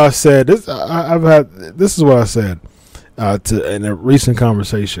is what I said. This is what I said in a recent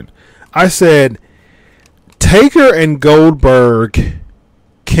conversation. I said Taker and Goldberg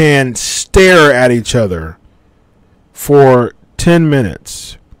can stare at each other for 10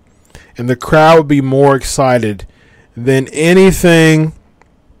 minutes, and the crowd would be more excited than anything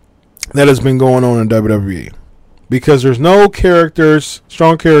that has been going on in WWE. Because there's no characters,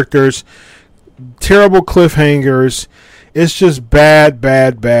 strong characters, terrible cliffhangers. It's just bad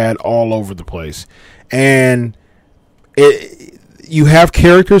all over the place. And you have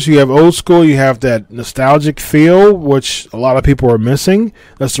characters, you have old school, you have that nostalgic feel, which a lot of people are missing.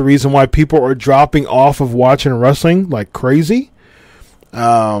 That's the reason why people are dropping off of watching wrestling like crazy.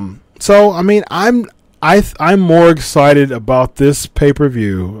 So I mean, I'm more excited about this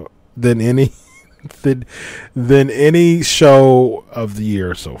pay-per-view than any show of the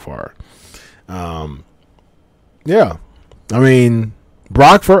year so far. Yeah. I mean,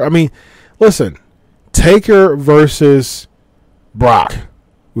 listen, Taker versus Brock.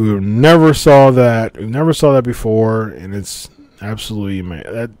 We never saw that. We never saw that before, and it's absolutely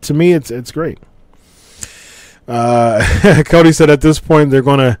amazing. To me, it's great. Cody said at this point they're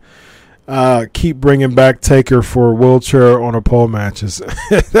going to keep bringing back Taker for wheelchair on a pole matches.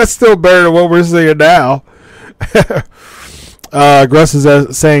 That's still better than what we're seeing now. Gruss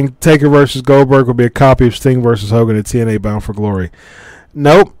is saying Taker versus Goldberg will be a copy of Sting versus Hogan at TNA Bound for Glory.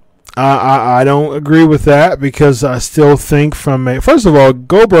 Nope. I don't agree with that because I still think first of all,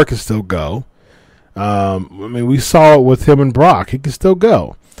 Goldberg can still go. I mean, we saw it with him and Brock. He can still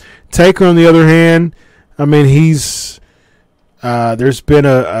go. Taker, on the other hand, I mean, there's been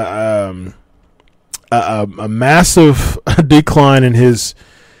a massive decline in his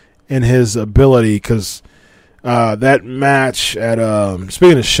ability because that match at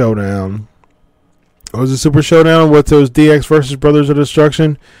speaking of Showdown, was it Super ShowDown with those DX versus Brothers of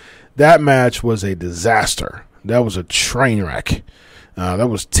Destruction? That match was a disaster. That was a train wreck. That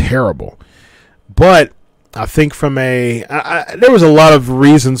was terrible. But I think there was a lot of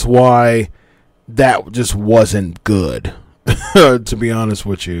reasons why that just wasn't good. To be honest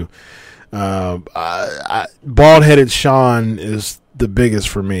with you, bald-headed Sean is the biggest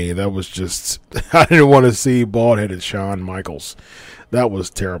for me. That was just I didn't want to see bald-headed Shawn Michaels. That was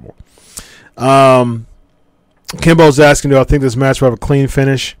terrible. Kimbo's asking, do I think this match will have a clean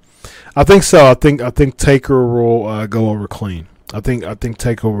finish? I think so. I think Taker will go over clean. I think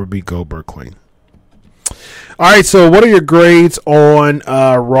Taker will beat Goldberg clean. All right, so what are your grades on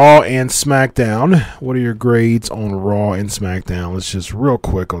Raw and SmackDown? What are your grades on Raw and SmackDown? Let's just real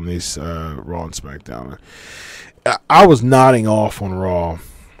quick on these Raw and SmackDown. I was nodding off on Raw.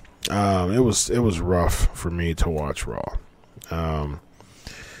 It was rough for me to watch Raw.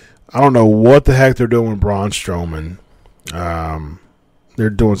 I don't know what the heck they're doing with Braun Strowman. They're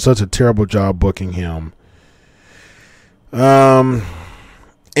doing such a terrible job booking him. And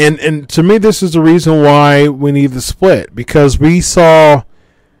to me, this is the reason why we need the split, because we saw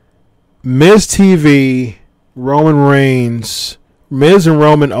Miz TV, Roman Reigns, Miz and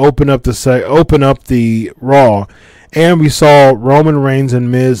Roman open up the Raw, and we saw Roman Reigns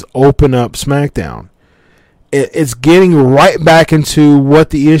and Miz open up SmackDown. It's getting right back into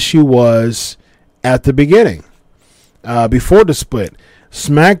what the issue was at the beginning, before the split.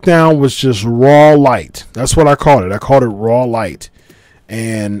 SmackDown was just Raw light. That's what I called it. I called it Raw light.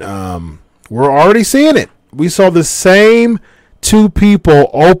 And we're already seeing it. We saw the same two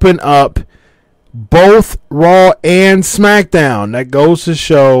people open up both Raw and SmackDown. That goes to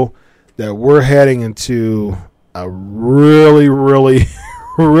show that we're heading into a really, really,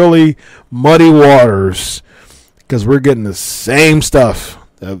 really muddy waters, because we're getting the same stuff.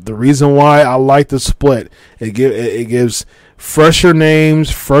 The reason why I like the split, it gives fresher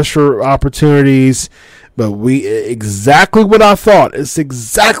names, fresher opportunities. But exactly what I thought. It's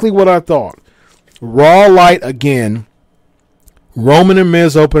exactly what I thought. Raw light again. Roman and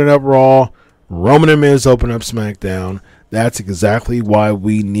Miz opening up Raw. Roman and Miz opening up SmackDown. That's exactly why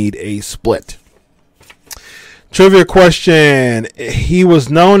we need a split. Trivia question. He was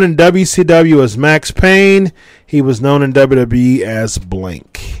known in WCW as Max Payne. He was known in WWE as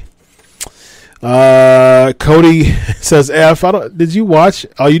blank. Cody says F. Did you watch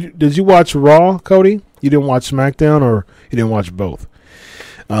Raw, Cody? You didn't watch SmackDown, or you didn't watch both?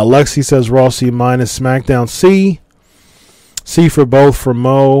 Lexi says Raw C-, SmackDown C. C for both for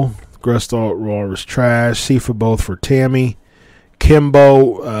Mo. Gress thought Raw was trash. C for both for Tammy.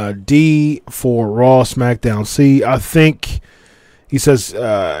 Kimbo, D for Raw, SmackDown C. I think he says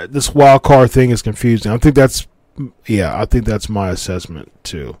this wild card thing is confusing. I think that's my assessment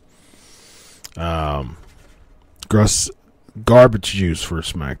too. Gress garbage juice for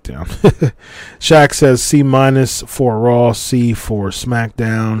SmackDown. Shaq says C- for Raw, C for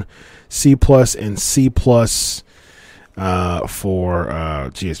SmackDown, C+ and C+ for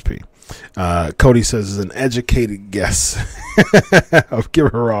GSP. Cody says is an educated guess. I'll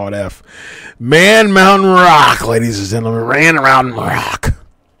give her Raw an F. Man Mountain Rock, ladies and gentlemen, ran around Rock.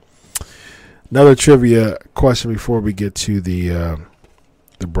 Another trivia question before we get to the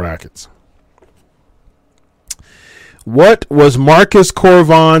brackets. What was Marcus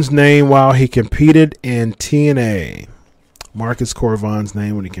Corvan's name while he competed in TNA? Marcus Corvan's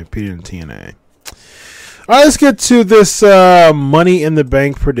name when he competed in TNA. All right, let's get to this Money in the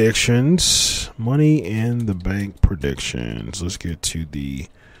Bank predictions. Money in the Bank predictions. Let's get to the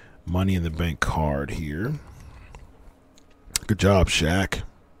Money in the Bank card here. Good job, Shaq.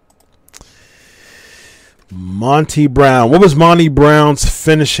 Monty Brown. What was Monty Brown's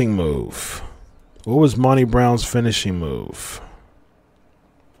finishing move?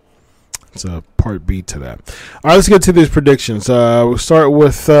 It's a part B to that. All right, let's get to these predictions. We'll start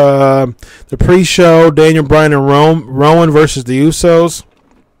with the pre-show, Daniel Bryan and Rowan versus the Usos.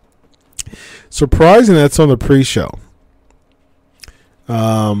 Surprising that's on the pre-show.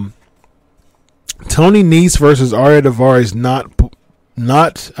 Tony Nese versus Arya Daivari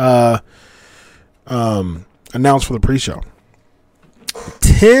not announced for the pre-show.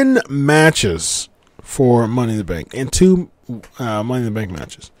 10 matches for Money in the Bank and 2 Money in the Bank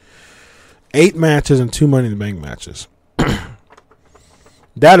matches. 8 matches and 2 Money in the Bank matches.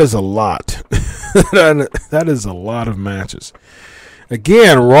 That is a lot. That is a lot of matches.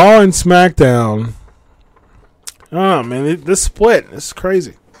 Again, Raw and SmackDown. Oh, man, this split is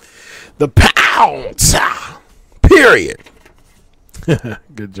crazy. The pounds. Period.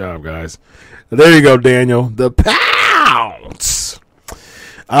 Good job, guys. There you go, Daniel. The pounds.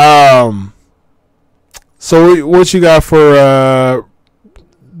 So what you got for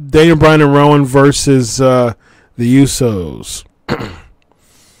Daniel Bryan and Rowan versus the Usos?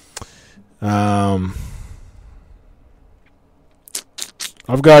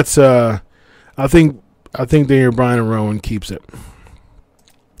 I've got I think Daniel Bryan and Rowan keeps it.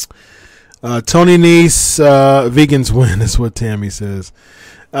 Tony Nese, vegans win is what Tammy says.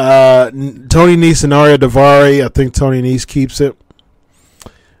 Tony Nese and Arya Daivari. I think Tony Nese keeps it.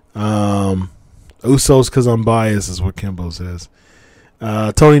 Usos because I'm biased is what Kimbo says.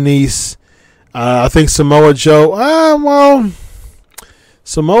 Tony Nese. I think Samoa Joe.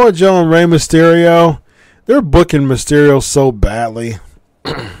 Samoa Joe and Rey Mysterio. They're booking Mysterio so badly.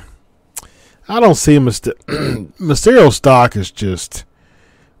 I don't see Mysterio stock is just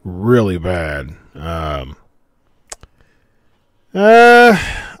really bad. I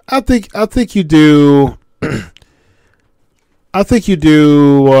think you do. I think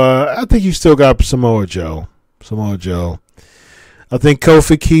you still got Samoa Joe. I think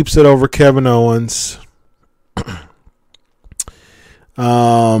Kofi keeps it over Kevin Owens.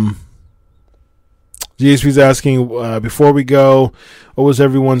 GSP's asking, before we go, what was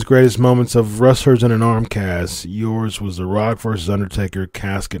everyone's greatest moments of wrestlers in an arm cast? Yours was The Rock versus Undertaker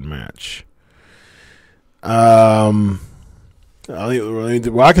casket match. What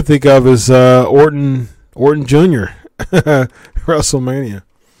I can think of is Orton Jr. WrestleMania.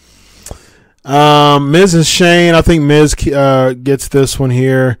 Miz and Shane. I think Miz gets this one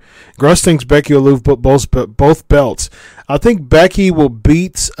here. Gruss thinks Becky will lose both belts. I think Becky will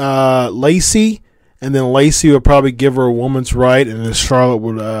beat Lacey, and then Lacey will probably give her a woman's right, and then Charlotte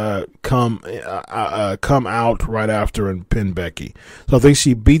would come out right after and pin Becky. So I think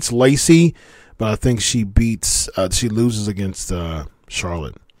she beats Lacey, but I think she loses against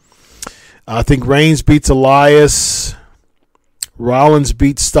Charlotte. I think Reigns beats Elias. Rollins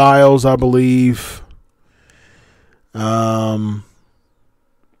beats Styles, I believe. Okay,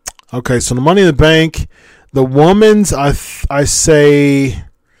 so the Money in the Bank. The women's, I say...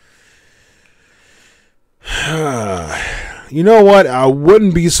 You know what? I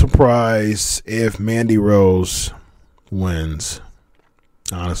wouldn't be surprised if Mandy Rose wins.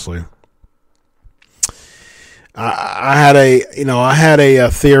 Honestly. I had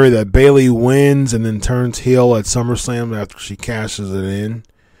a theory that Bayley wins and then turns heel at SummerSlam after she cashes it in.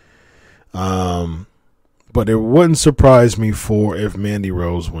 But it wouldn't surprise me if Mandy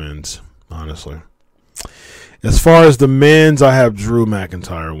Rose wins, honestly. As far as the men's, I have Drew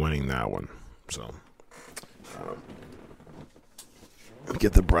McIntyre winning that one. So,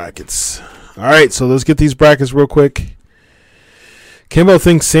 get the brackets. All right, so let's get these brackets real quick. Kimbo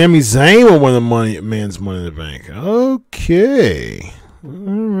thinks Sami Zayn will win the men's Money in the Bank. Okay. All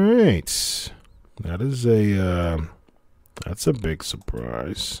right. That's a big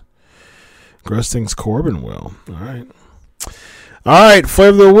surprise. Gruss thinks Corbin will. All right. All right,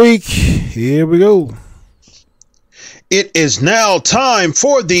 flavor of the week. Here we go. It is now time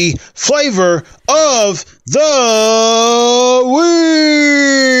for the flavor of the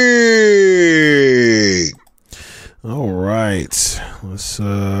week. All right. Let's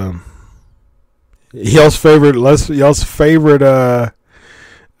y'all's favorite outro.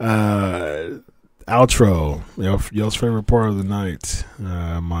 Y'all's favorite part of the night.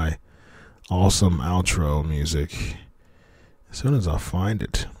 My awesome outro music. As soon as I find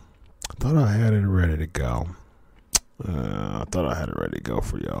it. I thought I had it ready to go.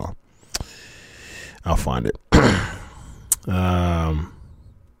 For y'all. I'll find it.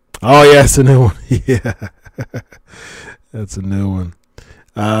 Oh yeah, it's a new one. Yeah. That's a new one.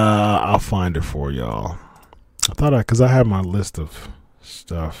 I'll find it for y'all. Because I have my list of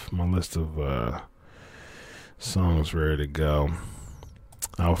stuff, my list of songs ready to go.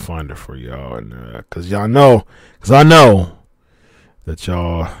 I'll find it for y'all, and because I know that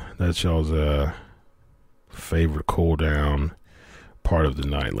y'all's favorite cool down part of the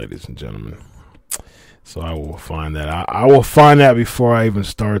night, ladies and gentlemen. So I will find that. I will find that before I even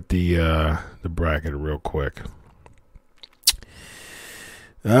start the bracket real quick.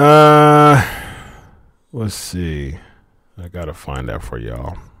 Let's see. I gotta find that for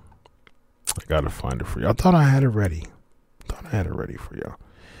y'all. I thought I had it ready. For y'all.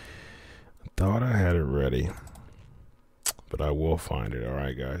 But I will find it. All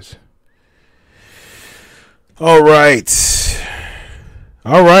right, guys. All right.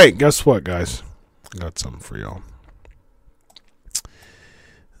 Guess what, guys? I got something for y'all.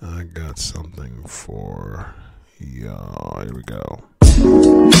 Here we go. There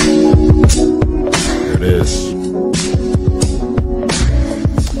it is.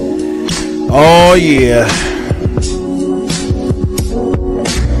 Oh, yeah.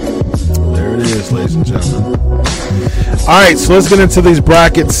 There it is, ladies and gentlemen. All right, so let's get into these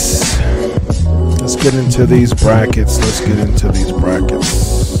brackets.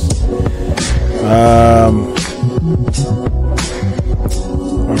 All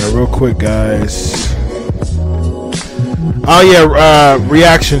right, real quick, guys. Oh yeah,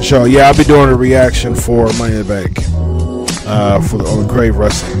 reaction show. Yeah, I'll be doing a reaction for Money in the Bank on Crave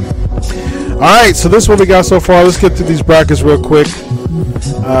Wrestling. All right, so this is what we got so far. Let's get through these brackets real quick.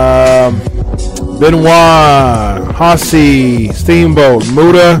 Benoit, Hossie, Steamboat,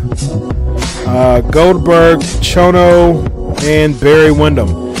 Muta, Goldberg, Chono, and Barry Windham.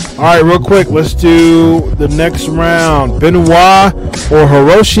 All right, real quick, let's do the next round. Benoit or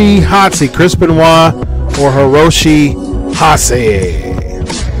Hiroshi Hotze. Chris Benoit or Hiroshi Hotze.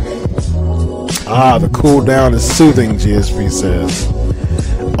 The cool down is soothing, GSP says.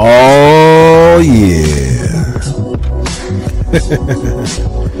 Oh, yeah.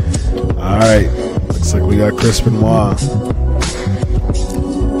 All right. Looks like we got Chris Benoit.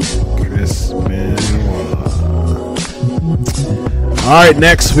 Chris Benoit. All right,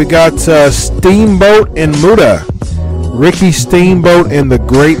 next we got Steamboat and Muta. Ricky Steamboat and the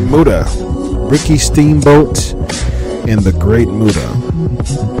Great Muta. Ricky Steamboat and the Great Muta.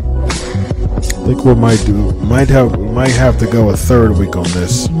 I think we might have to go a third week on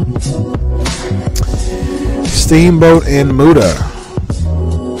this. Steamboat and Muta.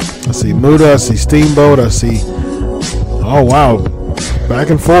 I see Muta, I see Steamboat, I see. Oh wow,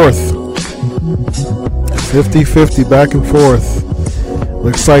 back and forth. 50-50 back and forth.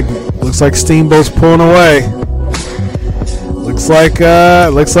 Looks like Steamboat's pulling away. Looks like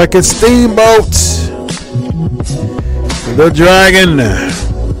it's Steamboat. The Dragon.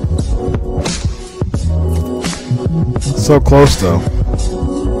 So close though.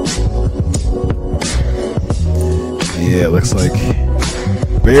 Yeah, looks like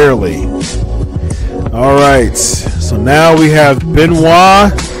barely. All right. So now we have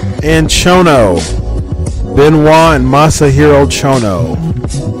Benoit and Chono. Benoit and Masahiro Chono.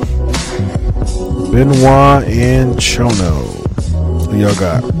 Benoit and Chono. Who y'all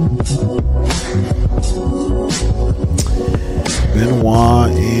got?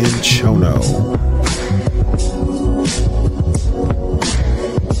 Benoit and Chono.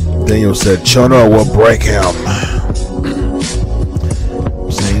 Daniel said Chono will break him.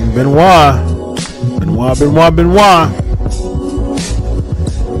 Saying Benoit. Benoit.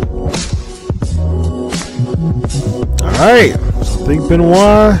 Alright. So I think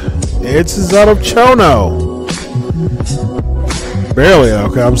Benoit edges out of Chono. Barely.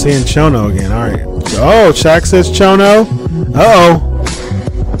 Okay, I'm seeing Chono again. Alright. Oh, Shaq says Chono. Uh-oh.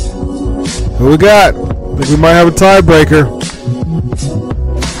 Who we got? I think we might have a tiebreaker.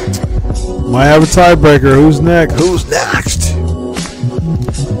 Might have a tiebreaker. Who's next?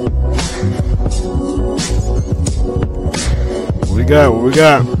 What we got?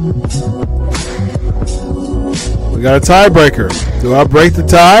 We got a tiebreaker. Do I break the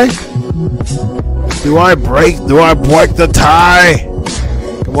tie? Do I break the tie?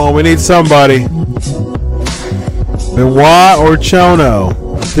 Come on, we need somebody. Benoit or Chono?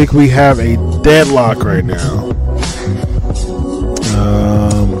 I think we have a deadlock right now.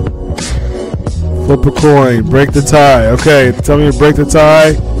 Flip a coin. Break the tie. Okay, tell me to break the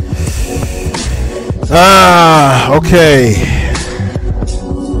tie. Okay.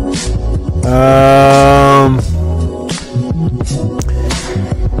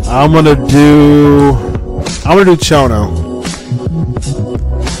 I'm gonna do Chono.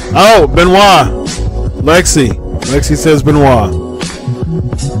 Oh, Benoit. Lexi says Benoit.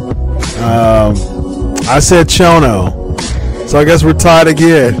 I said Chono. So I guess we're tied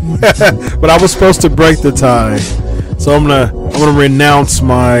again. But I was supposed to break the tie. So I'm gonna renounce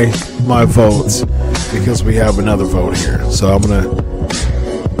my votes because we have another vote here. So I'm gonna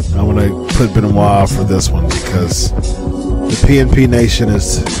put Benoit for this one because the PNP Nation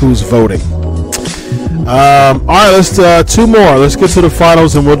is who's voting. All right, let's two more. Let's get to the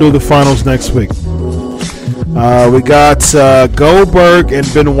finals, and we'll do the finals next week. We got Goldberg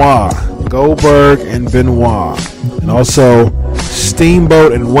and Benoit, and also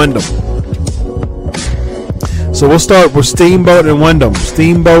Steamboat and Windham. So we'll start with Steamboat and Windham.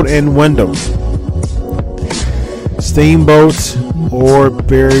 Steamboat or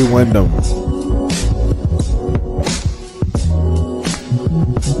Barry Windham.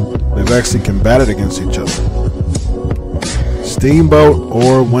 They've actually combated against each other. Steamboat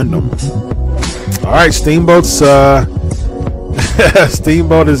or Windham. All right, Steamboat is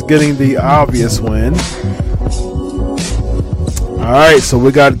getting the obvious win. All right, so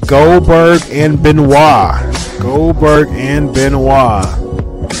we got Goldberg and Benoit. Who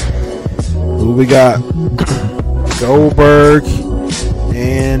we got? Goldberg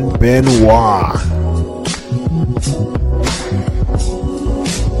and Benoit.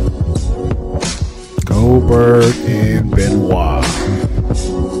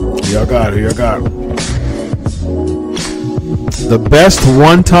 Who y'all got? The best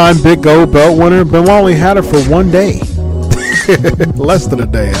one-time Big Gold Belt winner. Benoit only had it for 1 day. Less than a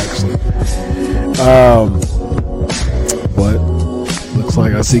day, actually. But looks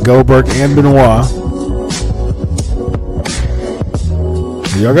like I see Goldberg and Benoit.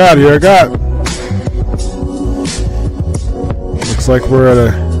 Here I got. Looks like we're at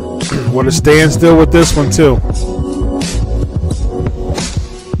a standstill with this one too.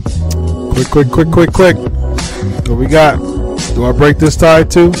 Quick. What we got? Do I break this tie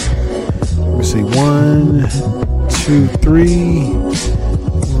too? Let me see. 1, 2, 3.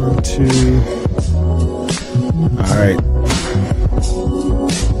 1, 2. All right.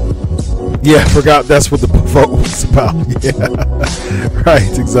 Yeah, forgot that's what the vote was about. Yeah,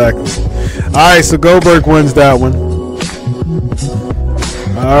 right, exactly. All right, so Goldberg wins that one.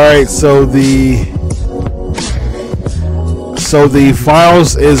 All right, so the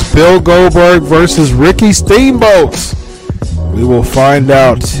finals is Bill Goldberg versus Ricky Steamboat. We will find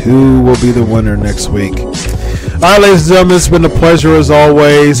out who will be the winner next week. All right, ladies and gentlemen, it's been a pleasure as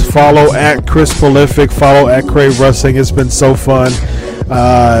always. Follow at Chris Prolific. Follow at Crave Wrestling. It's been so fun.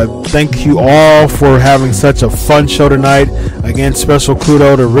 Thank you all for having such a fun show tonight. Again, special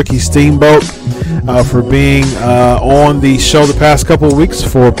kudos to Ricky Steamboat for being on the show the past couple of weeks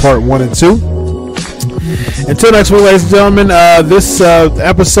for part 1 and 2. Until next week, ladies and gentlemen, this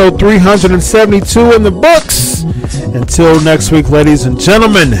episode 372 in the books. Until next week, ladies and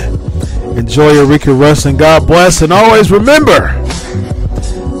gentlemen, enjoy your week of wrestling. God bless, and always remember,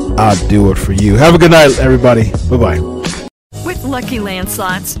 I'll do it for you. Have a good night, everybody. Bye-bye. With Lucky Land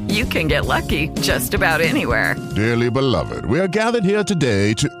Slots, you can get lucky just about anywhere. Dearly beloved, we are gathered here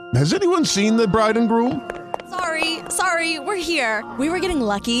today to... Has anyone seen the bride and groom? Sorry, we're here. We were getting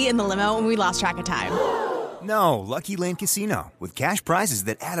lucky in the limo and we lost track of time. No, Lucky Land Casino, with cash prizes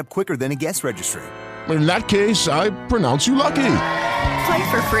that add up quicker than a guest registry. In that case, I pronounce you lucky.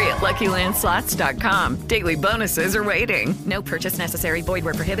 Play for free at LuckyLandSlots.com. Daily bonuses are waiting. No purchase necessary. Void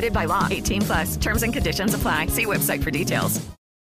where prohibited by law. 18+. Terms and conditions apply. See website for details.